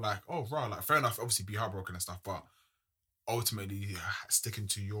feel like, oh, right, like, fair enough, obviously be heartbroken and stuff, but ultimately sticking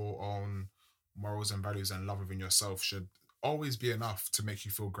to your own morals and values and love within yourself should always be enough to make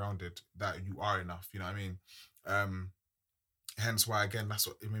you feel grounded, that you are enough. You know what I mean? Hence why, again, that's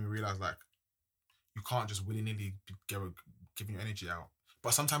what it made me realize, like, you can't just willy-nilly be giving your energy out.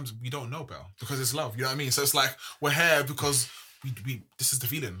 But sometimes we don't know better because it's love. You know what I mean? So it's like, we're here because we this is the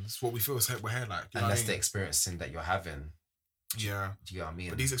feeling. It's what we feel. We're here like. You and know that's what I mean? the experiencing that you're having. Yeah. Do you know what I mean?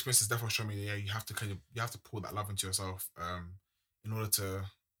 But these experiences definitely show me that, yeah, you have to pour that love into yourself in order to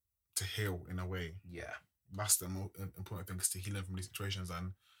heal in a way. Yeah. That's the most important thing, is to heal from these situations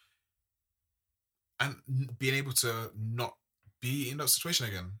and being able to not be in that situation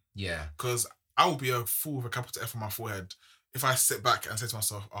again. Yeah. Because I will be a fool with a capital F on my forehead if I sit back and say to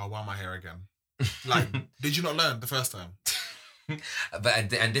myself, oh, why am I here again? Like, did you not learn the first time?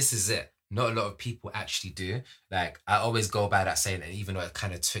 But and this is it. Not a lot of people actually do. Like, I always go by that saying, and even though it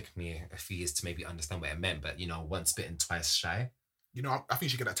kind of took me a few years to maybe understand what it meant, but, you know, once bitten, twice shy. You know, I think you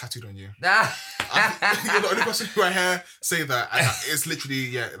should get that tattooed on you. Nah. You're the only person who I hear say that. And it's literally,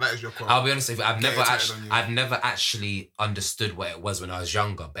 yeah, that is your quote. I'll be honest with you, I've never actually understood what it was when I was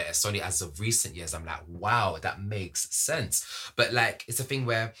younger, but it's only as of recent years I'm like, wow, that makes sense. But like, it's a thing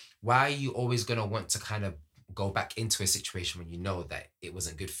where, why are you always going to want to kind of go back into a situation when you know that it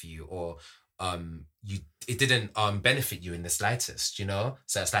wasn't good for you, or it didn't benefit you in the slightest, you know?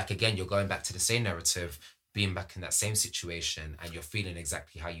 So it's like, again, you're going back to the same narrative, being back in that same situation, and you're feeling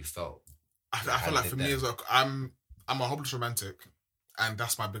exactly how you felt. I feel like for me as well, I'm a hopeless romantic, and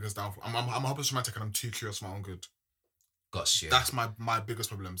that's my biggest downfall. I'm a hopeless romantic, and I'm too curious for my own good. Got you. That's my biggest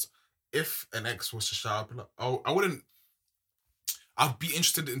problems. If an ex was to shout up, like, oh, I wouldn't. I'd be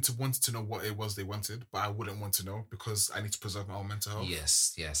interested into wanting to know what it was they wanted, but I wouldn't want to know because I need to preserve my own mental health.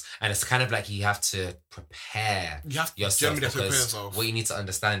 Yes, and it's kind of like you have to prepare yourself, because what you need to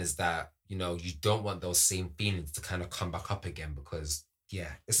understand is that, you know, you don't want those same feelings to kind of come back up again, because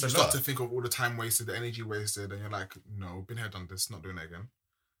it's you start to think of all the time wasted, the energy wasted, and you're like, no, been here, done this, not doing it again.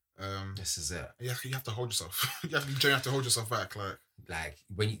 This is it. You have to hold yourself. you have to hold yourself back. Like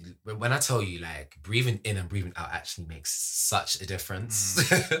when I tell you, like, breathing in and breathing out actually makes such a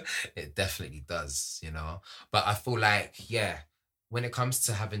difference. It definitely does, you know. But I feel like, when it comes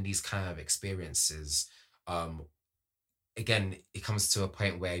to having these kind of experiences, again, it comes to a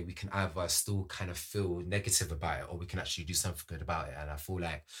point where we can either still kind of feel negative about it, or we can actually do something good about it. And I feel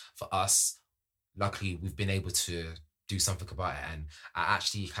like for us, luckily, we've been able to do something about it. And I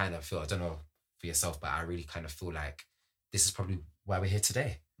actually kind of feel, I don't know for yourself, but I really kind of feel like this is probably why we're here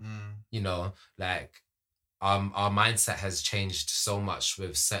today. You know, like, our mindset has changed so much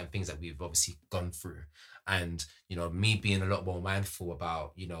with certain things that we've obviously gone through. And, you know, me being a lot more mindful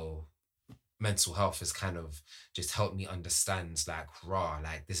about, you know, mental health has kind of just helped me understand,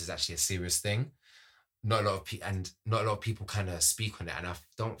 like, this is actually a serious thing. Not a lot of people kind of speak on it. And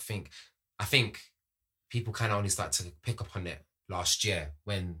I think people kind of only start to pick up on it last year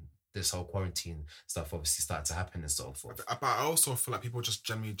when this whole quarantine stuff obviously started to happen and so forth. But I also feel like people just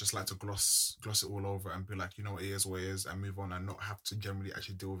generally just like to gloss it all over and be like, you know, it is what it is, and move on and not have to generally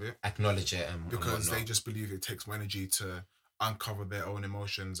actually deal with it. Acknowledge it. Because they just believe it takes more energy to uncover their own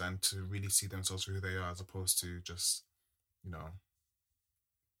emotions and to really see themselves for who they are, as opposed to just, you know,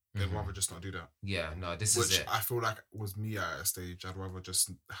 they'd rather just not do that. Yeah, no, is it. Which I feel like was me at a stage. I'd rather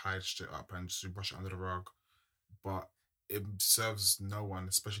just hide shit up and just brush it under the rug. But it serves no one,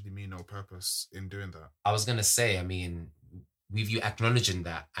 especially me, no purpose in doing that. I was going to say, I mean, with you acknowledging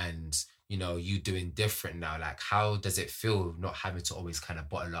that and, you know, you doing different now, like, how does it feel not having to always kind of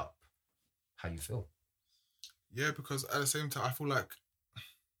bottle up how you feel? Yeah, because at the same time, I feel like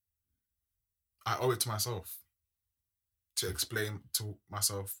I owe it to myself to explain to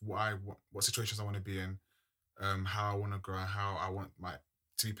myself what situations I want to be in, how I want to grow, how I want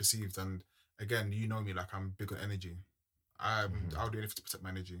to be perceived, and again, you know me, like I'm big on energy. I'll do anything to protect my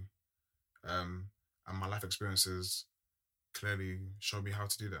energy. And my life experiences clearly show me how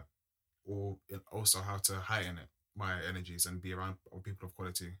to do that, or also how to heighten it, my energies, and be around people of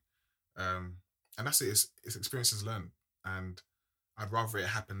quality. And that's it. It's experiences learned, and I'd rather it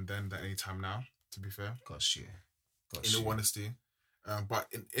happen then than any time now. To be fair, Got you. in all honesty, but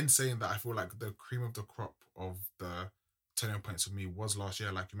in saying that, I feel like the cream of the crop of the turning points for me was last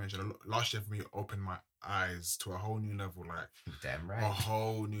year. Like you mentioned, last year for me opened my eyes to a whole new level. Like damn a right.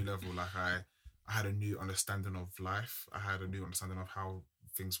 whole new level. Like I had a new understanding of life. I had a new understanding of how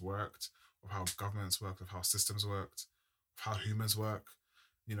things worked, of how governments worked, of how systems worked, of how humans work.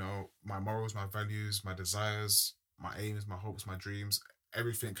 You know, my morals, my values, my desires, my aims, my hopes, my dreams.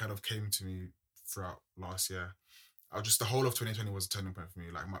 Everything kind of came to me throughout last year. The whole of 2020 was a turning point for me.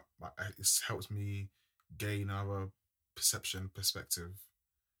 Like it's helped me gain another perspective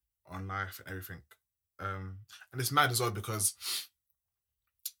on life and everything. And it's mad as well because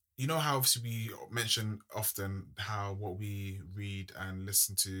you know how obviously we mention often how what we read and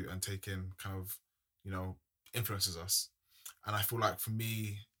listen to and take in kind of, you know, influences us. And I feel like for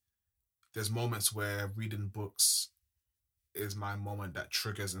me, there's moments where reading books is my moment that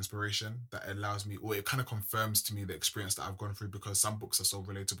triggers inspiration, that allows me, or it kind of confirms to me the experience that I've gone through, because some books are so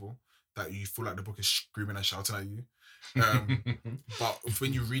relatable that you feel like the book is screaming and shouting at you. But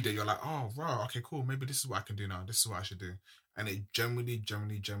when you read it, you're like, oh, wow, okay, cool. Maybe this is what I can do now. This is what I should do. And it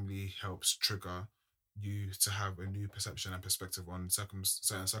generally helps trigger you to have a new perception and perspective on certain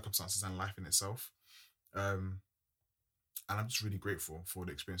circumstances and life in itself. And I'm just really grateful for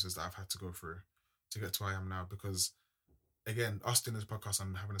the experiences that I've had to go through to get to where I am now, because again, us doing this podcast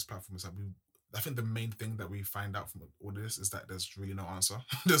and having this platform is that I think the main thing that we find out from all this is that there's really no answer.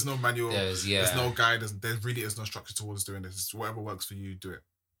 There's no manual. There's no guide. There really is no structure towards doing this. It's whatever works for you, do it.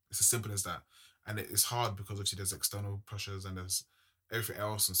 It's as simple as that. And it's hard because obviously there's external pressures and there's everything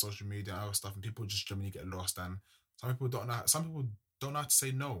else and social media and other stuff, and people just generally get lost. And some people don't know how to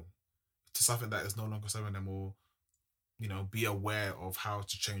say no to something that is no longer serving them, or, you know, be aware of how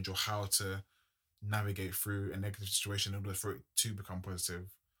to change or how to navigate through a negative situation in order for it to become positive.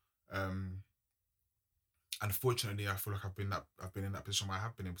 Unfortunately, I feel like I've been in that position where I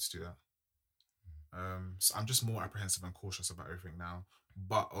have been able to do that. So I'm just more apprehensive and cautious about everything now,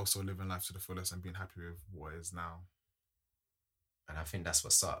 but also living life to the fullest and being happy with what is now. And I think that's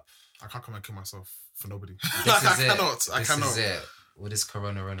what's up. I can't come and kill myself for nobody. I cannot. Is it. With this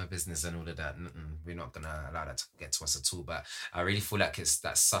corona business and all of that, we're not gonna allow that to get to us at all. But I really feel like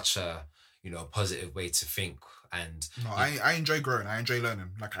that's such a, you know, positive way to think. And I enjoy growing. I enjoy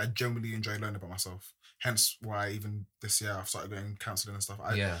learning. Like I genuinely enjoy learning about myself. Hence why even this year I've started going counselling and stuff.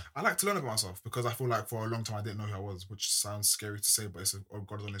 I like to learn about myself, because I feel like for a long time I didn't know who I was, which sounds scary to say, but it's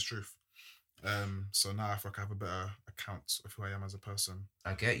God's honest truth. So now I feel like I have a better account of who I am as a person.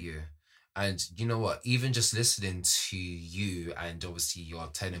 I get you. And you know what? Even just listening to you and obviously your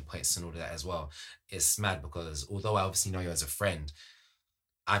turning points and all of that as well, it's mad, because although I obviously know you as a friend,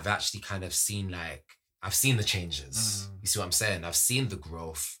 I've actually kind of seen I've seen the changes. You see what I'm saying? I've seen the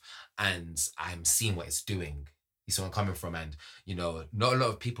growth and I'm seeing what it's doing. You see where I'm coming from? And, you know, not a lot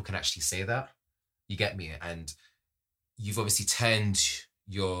of people can actually say that. You get me? And you've obviously turned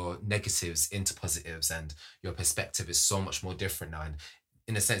your negatives into positives, and your perspective is so much more different now. And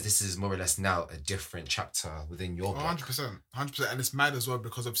in a sense, this is more or less now a different chapter within your book. 100%. And it's mad as well,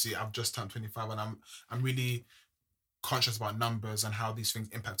 because obviously I've just turned 25 and I'm really conscious about numbers and how these things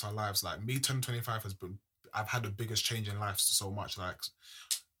impact our lives. Like me turning 25 I've had the biggest change in life so much. Like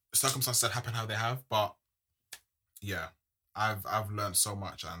circumstances that happen how they have, but yeah, I've learned so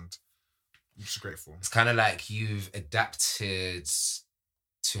much and I'm just grateful. It's kind of like you've adapted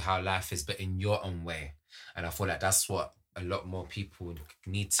to how life is, but in your own way. And I feel like that's what a lot more people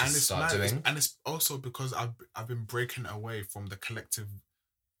need to start doing. And it's also because I've been breaking away from the collective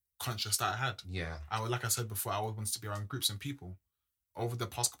conscious that I had. Yeah. Like I said before, I always wanted to be around groups and people. Over the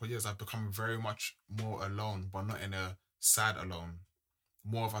past couple of years, I've become very much more alone, but not in a sad alone.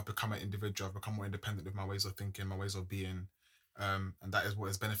 I've become an individual. I've become more independent with my ways of thinking, my ways of being. And that is what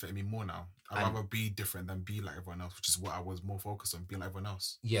has benefited me more now. I'd rather be different than be like everyone else, which is what I was more focused on, being like everyone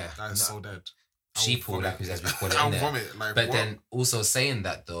else. Yeah. That is so dead. Sheeple, like as we call it. I'll vomit. Like, but then also saying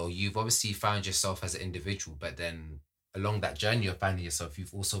that though, you've obviously found yourself as an individual, but then along that journey of finding yourself,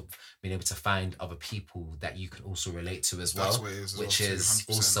 you've also been able to find other people that you can also relate to as well. That's what it is, which is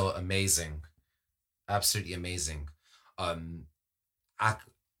 100%. Also amazing. Absolutely amazing. When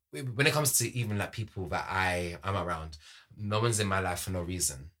it comes to even like people that I'm around, no one's in my life for no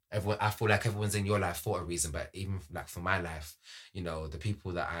reason. I feel like everyone's in your life for a reason, but even like for my life, you know, the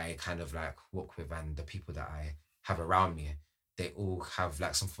people that I kind of like walk with and the people that I have around me, they all have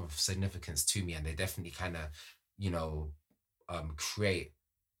like some form of significance to me, and they definitely kind of, you know, create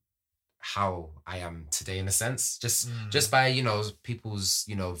how I am today in a sense, just by, you know, people's,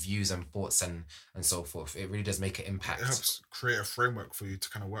 you know, views and thoughts and so forth. It really does make an impact. It helps create a framework for you to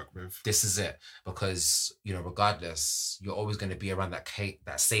kind of work with. This is it, because, you know, regardless, you're always going to be around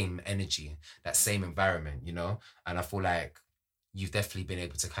that same energy, that same environment, you know. And I feel like you've definitely been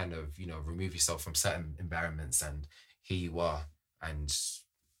able to kind of, you know, remove yourself from certain environments, and here you are, and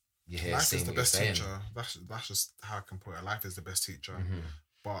you're here life saying is the what you're best saying. teacher. That's just how I can put it. Life is the best teacher. Mhm.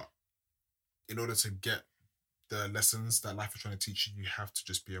 But in order to get the lessons that life is trying to teach you, you have to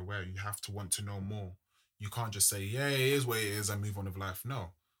just be aware. You have to want to know more. You can't just say, yeah, it is what it is, and move on with life.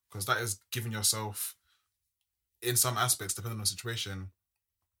 No, because that is giving yourself, in some aspects, depending on the situation,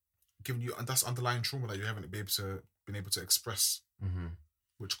 giving you, and that's underlying trauma that you haven't been able to express, Mhm.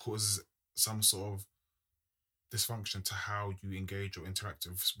 which causes some sort of dysfunction to how you engage or interact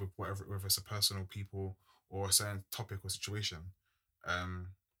with whatever, whether it's a personal, people, or a certain topic or situation.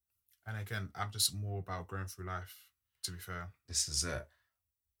 And again, I'm just more about going through life, to be fair. This is it.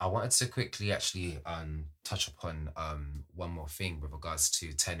 I wanted to quickly actually touch upon one more thing with regards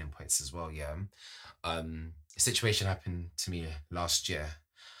to turning points as well. Yeah, a situation happened to me last year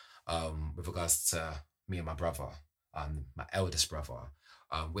with regards to me and my brother, my eldest brother.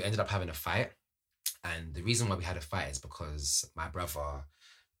 We ended up having a fight, and the reason why we had a fight is because my brother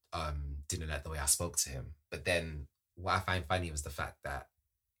didn't like the way I spoke to him. But then what I find funny was the fact that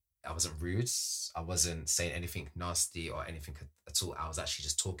I wasn't rude. I wasn't saying anything nasty or anything at all. I was actually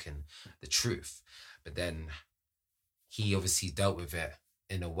just talking the truth. But then he obviously dealt with it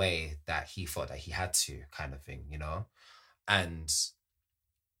in a way that he thought that he had to, kind of thing, you know? And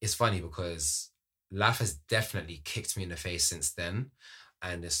it's funny because life has definitely kicked me in the face since then.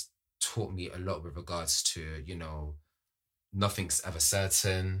 And it's taught me a lot with regards to, you know, nothing's ever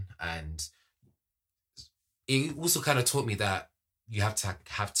certain. And it also kind of taught me that you have to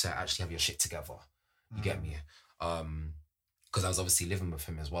actually have your shit together. You get me? Because I was obviously living with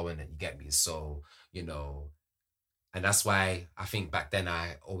him as well, and you get me? So, you know, and that's why I think back then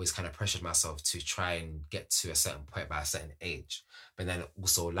I always kind of pressured myself to try and get to a certain point by a certain age. But then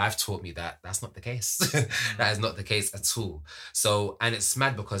also life taught me that that's not the case. That is not the case at all. So, and it's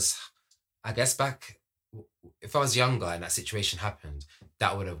mad because I guess back, if I was younger and that situation happened,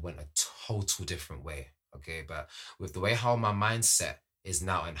 that would have went a total different way. Okay, but with the way how my mindset is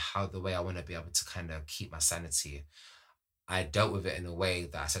now and how the way I want to be able to kind of keep my sanity, I dealt with it in a way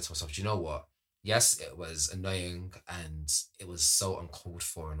that I said to myself, do you know what? Yes, it was annoying and it was so uncalled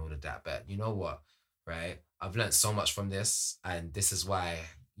for and all of that, but you know what, right? I've learned so much from this, and this is why,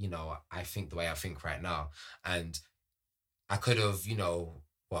 you know, I think the way I think right now. And I could have, you know,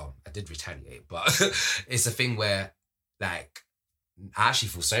 well, I did retaliate, but it's a thing where, like, I actually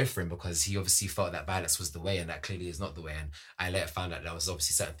feel sorry for him because he obviously felt that violence was the way, and that clearly is not the way. And I later found out there was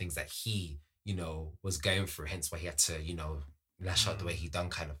obviously certain things that he, you know, was going through, hence why he had to, you know, lash out the way he done,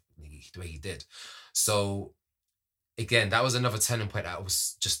 kind of the way he did. So again, that was another turning point that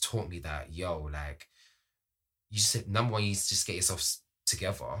was just taught me that, yo, like, you said, number one, you just get yourself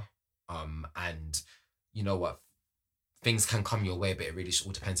together. And you know what, things can come your way, but it really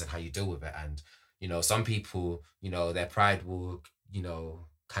all depends on how you deal with it. And, you know, some people, you know, their pride will, you know,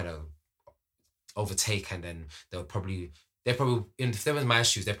 kind of overtake, and then they're probably, if they were in my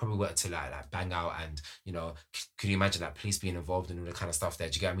shoes, they probably wanted to like bang out, and, you know, could you imagine that police being involved in all the kind of stuff there?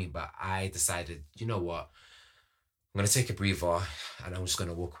 Do you get what I mean? But I decided, you know what, I'm going to take a breather and I'm just going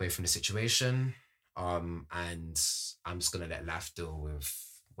to walk away from the situation. And I'm just going to let life deal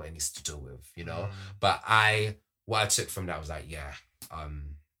with what it needs to deal with, you know? But what I took from that was like, yeah,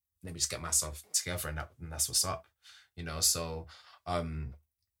 let me just get myself together, and that's what's up, you know? So,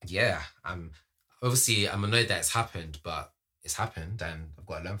 yeah, I'm annoyed that it's happened, but it's happened and I've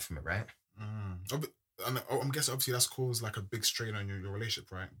got to learn from it, right? And I'm guessing obviously that's caused like a big strain on your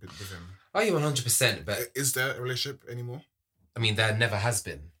relationship, right, with him. Oh, yeah, 100%. But is there a relationship anymore? I mean, there never has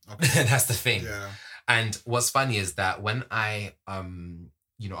been. Okay. That's the thing. Yeah. And what's funny is that when I,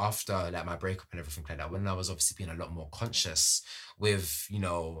 you know, after like my breakup and everything like that, when I was obviously being a lot more conscious with, you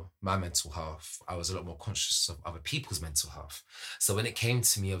know, my mental health, I was a lot more conscious of other people's mental health. So when it came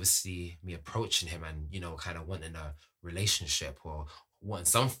to me, obviously me approaching him and, you know, kind of wanting a relationship or wanting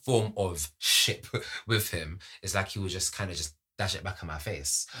some form of ship with him, it's like he would just kind of just dash it back in my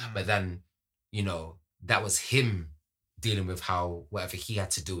face. But then, you know, that was him dealing with whatever he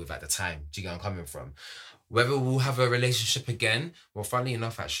had to deal with at the time. Do you get where I'm coming from? whether we'll have a relationship again, well, funnily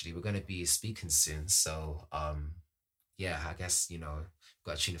enough, actually, we're going to be speaking soon. So, yeah, I guess,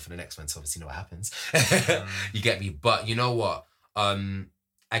 got to tune in for the next one to obviously know what happens. You get me? But you know what?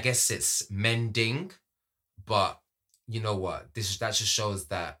 I guess it's mending, but you know what? That just shows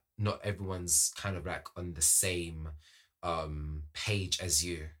that not everyone's kind of like on the same page as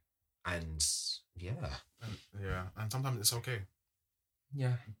you. And yeah. And sometimes it's okay.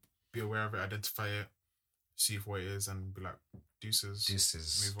 Yeah. Be aware of it, identify it, see what it is, and be like,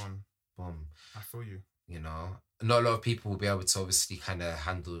 deuces. Move on. Boom. I feel you. Not a lot of people will be able to obviously kind of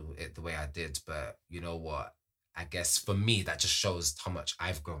handle it the way I did, but you know what? I guess for me, that just shows how much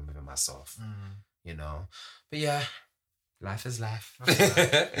I've grown within myself, But yeah, life is life.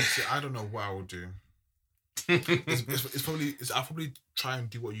 See, I don't know what I will do. I'll probably try and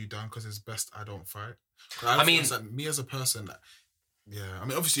do what you've done because it's best I don't fight. I mean, it's like me as a person,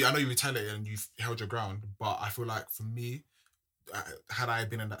 obviously I know you retaliated and you've held your ground, but I feel like for me, had I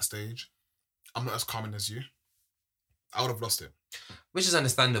been in that stage, I'm not as calm as you. I would have lost it. Which is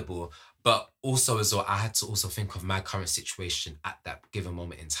understandable, but also as well, I had to also think of my current situation at that given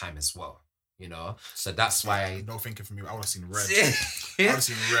moment in time as well. So that's why. No thinking for me. I would have seen red. I would have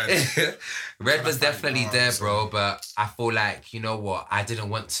seen red. Red was definitely there, bro. But I feel like, you know what? I didn't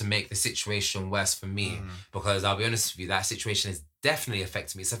want to make the situation worse for me because I'll be honest with you, that situation is definitely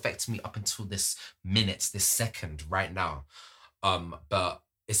affecting me. It's affecting me up until this minute, this second, right now. But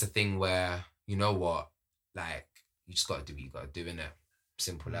it's a thing where, you know what? Like, you just got to do what you got to do, innit?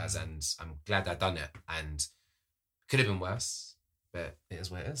 Simple as. And I'm glad I done it. And could have been worse, but it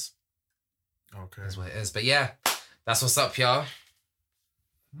is what it is. Okay. That's what it is. But yeah, that's what's up, y'all.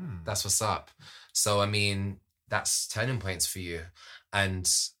 That's what's up. So, I mean, that's turning points for you. And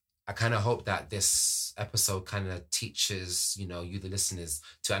I kind of hope that this episode kind of teaches, you, the listeners,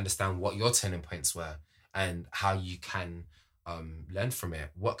 to understand what your turning points were and how you can learn from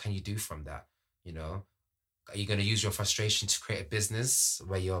it. What can you do from that? Are you going to use your frustration to create a business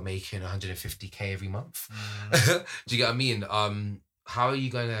where you're making 150K every month? Do you get what I mean? How are you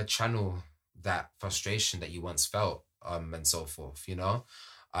going to channel that frustration that you once felt and so forth, And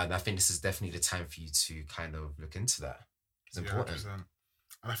I think this is definitely the time for you to kind of look into that. It's important. 100%.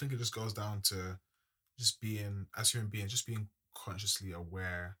 And I think it just goes down to just being, as human beings, just being consciously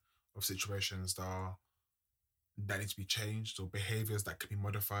aware of situations that need to be changed or behaviors that could be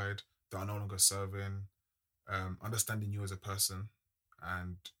modified that are no longer serving, understanding you as a person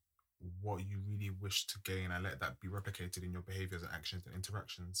and what you really wish to gain and let that be replicated in your behaviors and actions and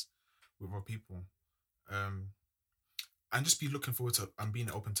interactions with other people, and just be looking forward to and being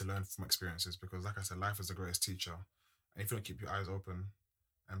open to learn from experiences, because like I said, life is the greatest teacher, and if you don't keep your eyes open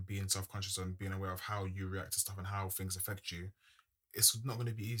and being self-conscious and being aware of how you react to stuff and how things affect you, it's not going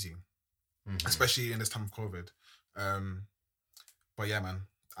to be easy, especially in this time of COVID. But yeah, man,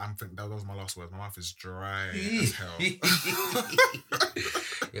 I'm thinking that was my last words. My mouth is dry as hell.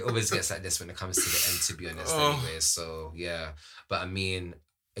 It always gets like this when it comes to the end, to be honest, anyway. So yeah, but I mean,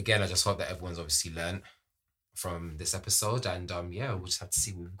 again, I just hope that everyone's obviously learned from this episode, and we'll just have to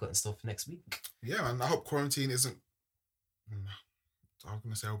see what we've got in store for next week. Yeah, man, I hope quarantine isn't. I was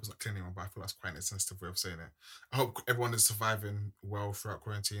going to say I hope it's not killing anyone, but I feel that's quite an insensitive way of saying it. I hope everyone is surviving well throughout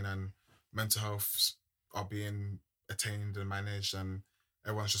quarantine and mental health are being attained and managed, and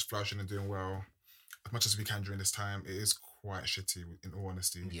everyone's just flourishing and doing well as much as we can during this time. It is quite shitty, in all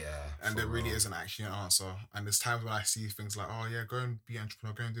honesty. Yeah. And there really isn't actually an answer. And there's times when I see things like, oh yeah, go and be an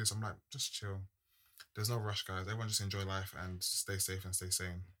entrepreneur, go and do this. I'm like, just chill. There's no rush, guys. Everyone just enjoy life and stay safe and stay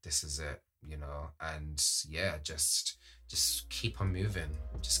sane. This is it, and yeah, just keep on moving.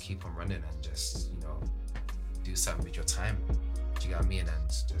 Just keep on running and just, do something with your time. Do you get what I mean? And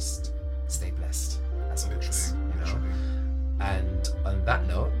just stay blessed. That's all it is, And on that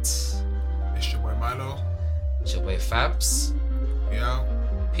note, it's your boy Milo. It's your boy Fabs. Yeah.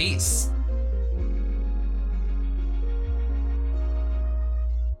 Peace.